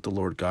sit with the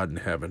Lord God in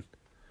heaven.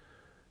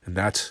 And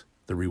that's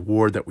the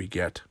reward that we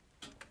get.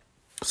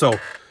 So,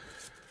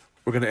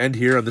 we're going to end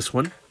here on this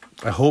one.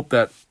 I hope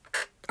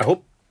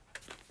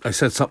I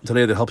said something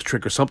today that helps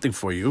trigger something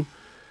for you.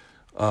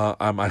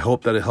 I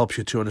hope that it helps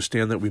you to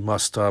understand that we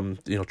must,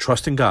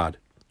 trust in God.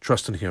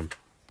 Trust in Him.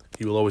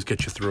 He will always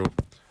get you through.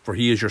 For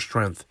He is your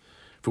strength,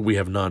 for we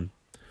have none.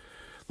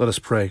 Let us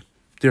pray.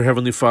 Dear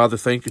Heavenly Father,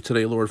 thank you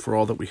today, Lord, for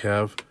all that we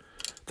have.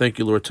 Thank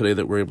you, Lord, today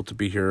that we're able to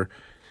be here,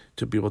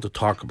 to be able to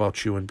talk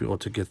about you and be able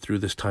to get through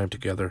this time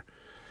together.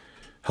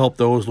 Help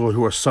those, Lord,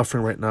 who are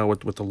suffering right now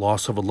with the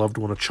loss of a loved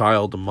one, a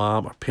child, a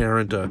mom, a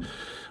parent, a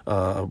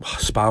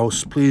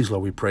spouse. Please,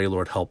 Lord, we pray,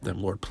 Lord, help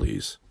them, Lord,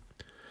 please.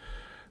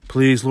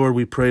 Please, Lord,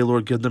 we pray,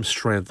 Lord, give them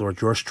strength,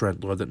 Lord, your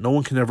strength, Lord, that no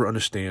one can ever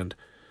understand.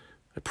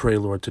 I pray,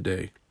 Lord,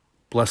 today.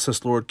 Bless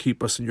us, Lord.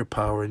 Keep us in your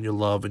power and your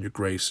love and your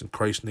grace. In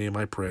Christ's name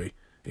I pray.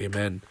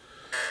 Amen.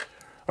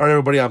 All right,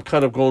 everybody, I'm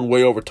kind of going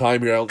way over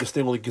time here. This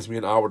thing only gives me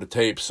an hour to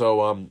tape,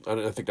 so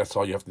I think that's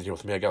all you have to deal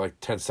with me. I got like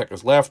 10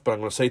 seconds left, but I'm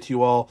going to say to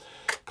you all,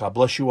 God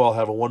bless you all.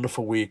 Have a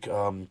wonderful week.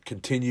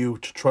 Continue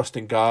to trust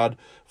in God,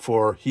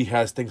 for He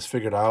has things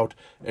figured out,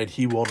 and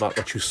He will not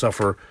let you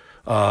suffer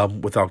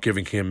without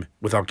giving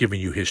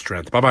you His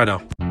strength. Bye-bye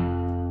now.